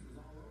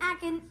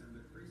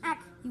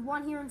 He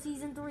won here in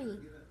season 3.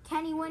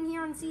 Can he win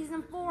here in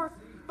season 4?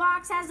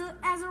 Box has a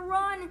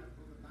run.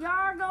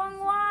 Yar going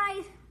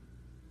wide.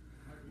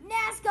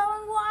 Nass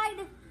going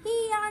wide.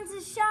 He wants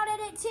a shot at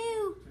it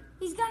too.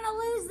 He's gonna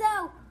lose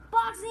though.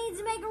 Box needs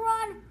to make a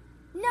run.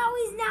 No,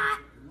 he's not.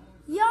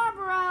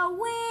 Yarborough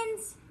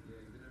wins. Yeah,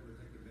 he's been able to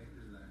take advantage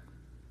of that.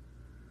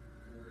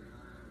 Corey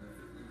Hine, the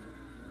 51-7.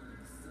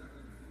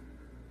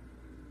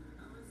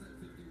 How is that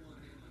 51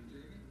 handling,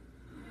 Jamie?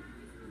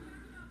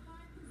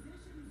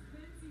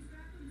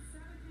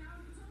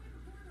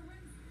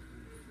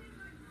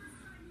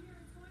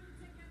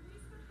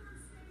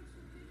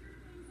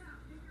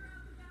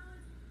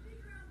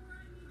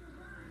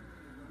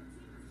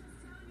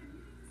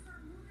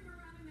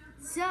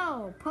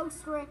 So,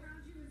 post-race.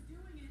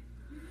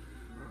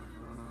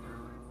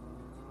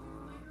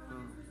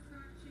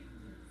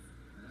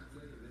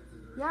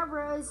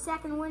 Yarbrough's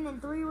second win in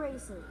 3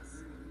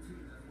 races.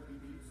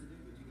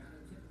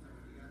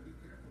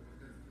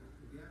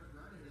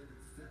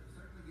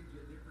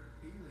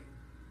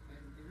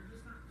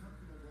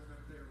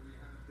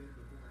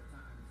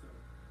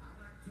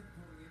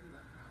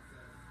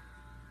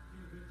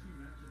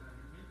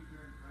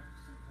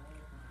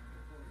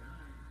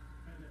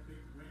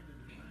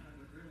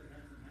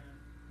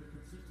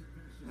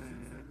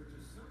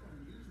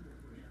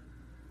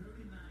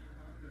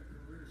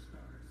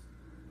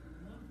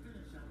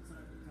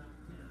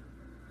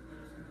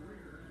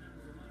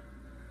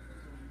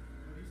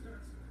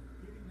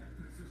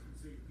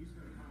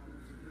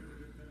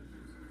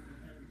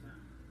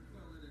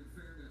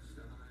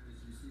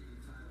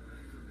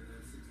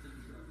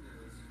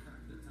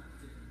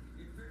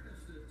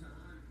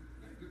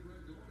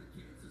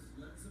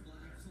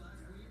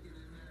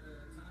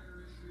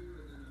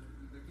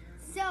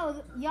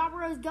 So,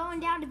 Yarborough's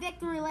going down to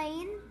victory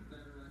lane. I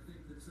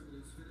think that some of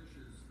those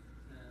finishes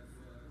have,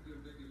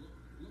 maybe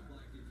look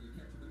like if you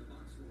catch them in the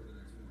box score the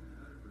next one.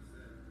 100%.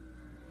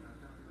 I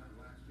talked about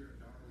last year at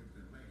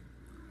Darlington Lane.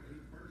 He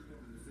burst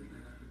over the scene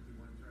in that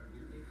 51 truck. He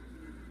was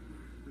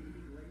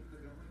leading late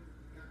to going,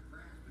 got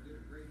crashed, but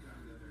did a great job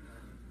down there at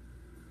Darlington.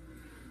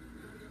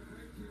 We're going to go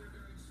break here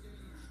during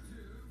stage 2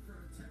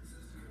 from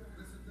Texas. You won't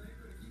miss a thing.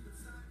 We're going to keep it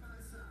side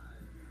by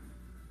side.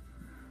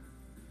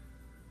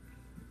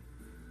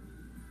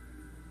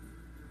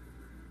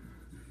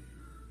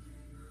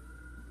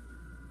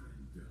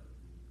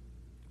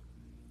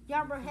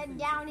 Yarborough heading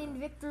down in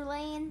victory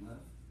lane.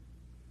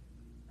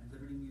 And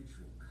Liberty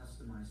Mutual,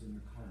 customizing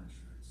your car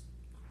insurance.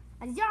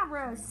 As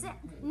Yarborough,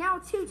 now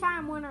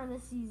 2-time winner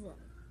this season.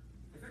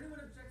 If anyone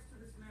objects to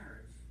this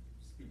marriage,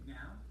 speak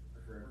now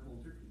or forever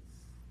hold your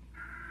peace.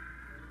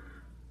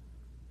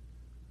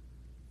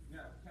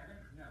 No, Kevin,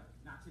 no,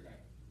 not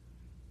today.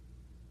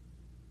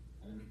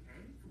 Only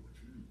pay for what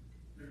you need.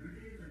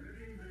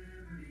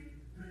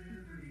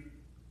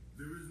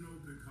 There is no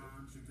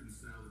pecan chicken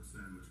salad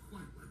sandwich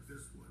quite like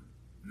this one.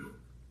 Nope.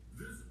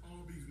 This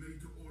Arby's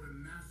made-to-order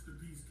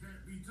masterpiece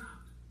can't be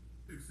topped,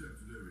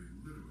 except very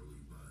literally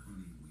by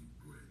honey wheat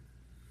bread.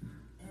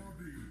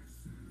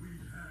 Arby's, we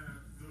have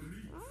the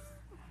meat.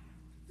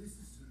 This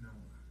is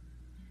Sonoma.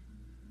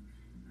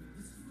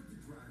 This is what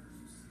the drivers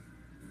will see.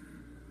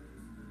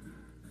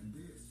 And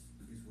this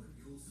is what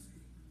you'll see.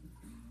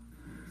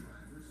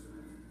 Drivers.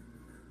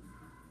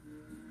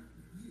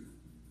 You.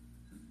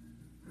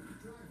 Drivers.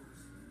 You.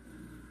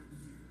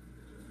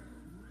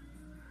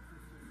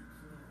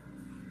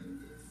 And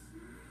this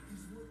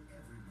is what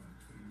everyone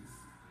came to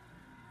see.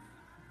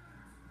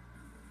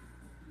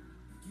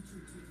 Get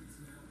your tickets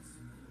now at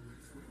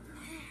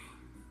SonomaRaceway.com.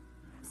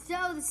 So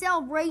the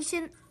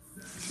celebration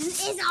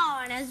is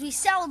on as we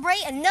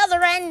celebrate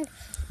another end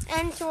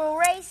to a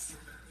race.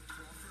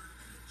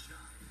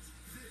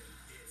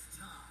 It's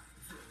time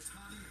for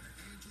Otani and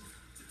the Angels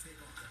to take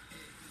on the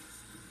A's.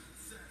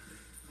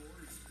 Saturday, 4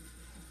 Eastern,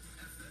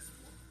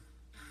 FS1.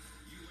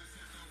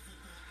 USFL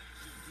football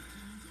action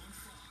continues on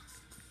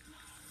Fox.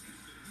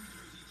 The New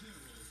Jersey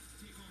Generals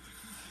take on the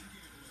Houston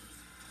Gamblers.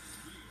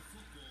 Real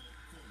football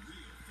for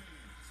real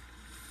fans.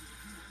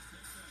 The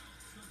USFL,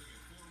 Sunday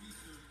at 4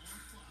 Eastern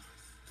on Fox.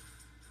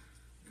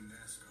 In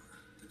NASCAR,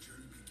 the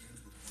journey begins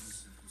with one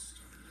simple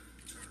start.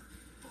 Turn,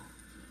 bump,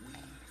 win,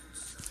 and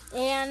celebrate.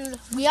 And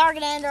we are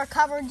going to end our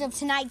coverage of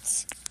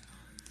tonight's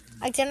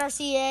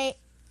NRCA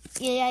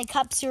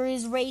Cup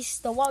Series race,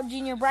 the Walt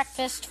Jr.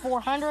 Breakfast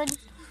 400.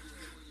 Technical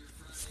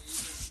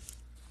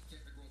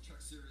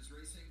Truck Series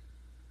Racing.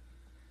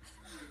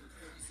 Stuart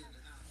Friesen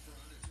out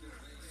front. It's been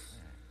a race.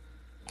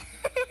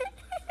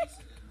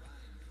 Friesen and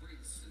Ryan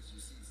Preece, as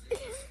you see Zane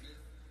Smith.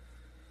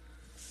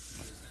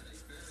 Has had a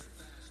very fast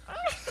car.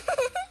 Had to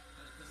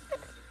come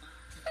toward the back.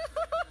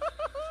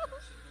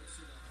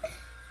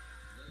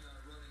 They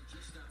are running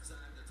just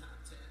outside the top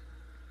 10.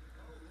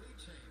 Oh, lead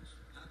change.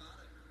 How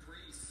about it?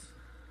 Preece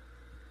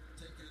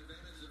taking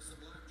advantage of some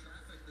lap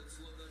traffic that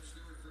slowed up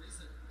Stuart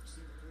Friesen.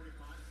 See the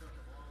 45 truck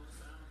of Wallace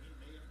out. He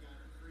may have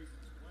gotten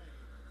Friesen's way.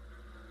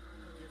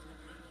 Gives him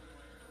minimum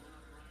way and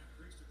allowed Ryan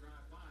Preece to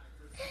drive by.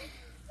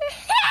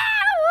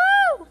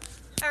 Woo!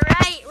 All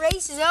right,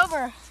 race is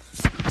over.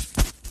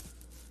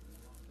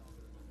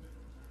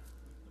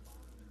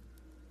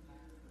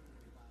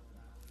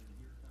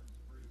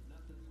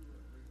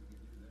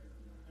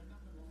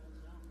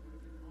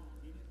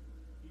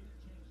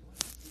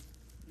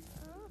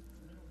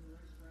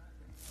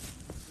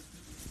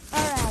 All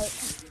right.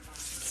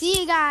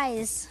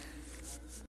 guys.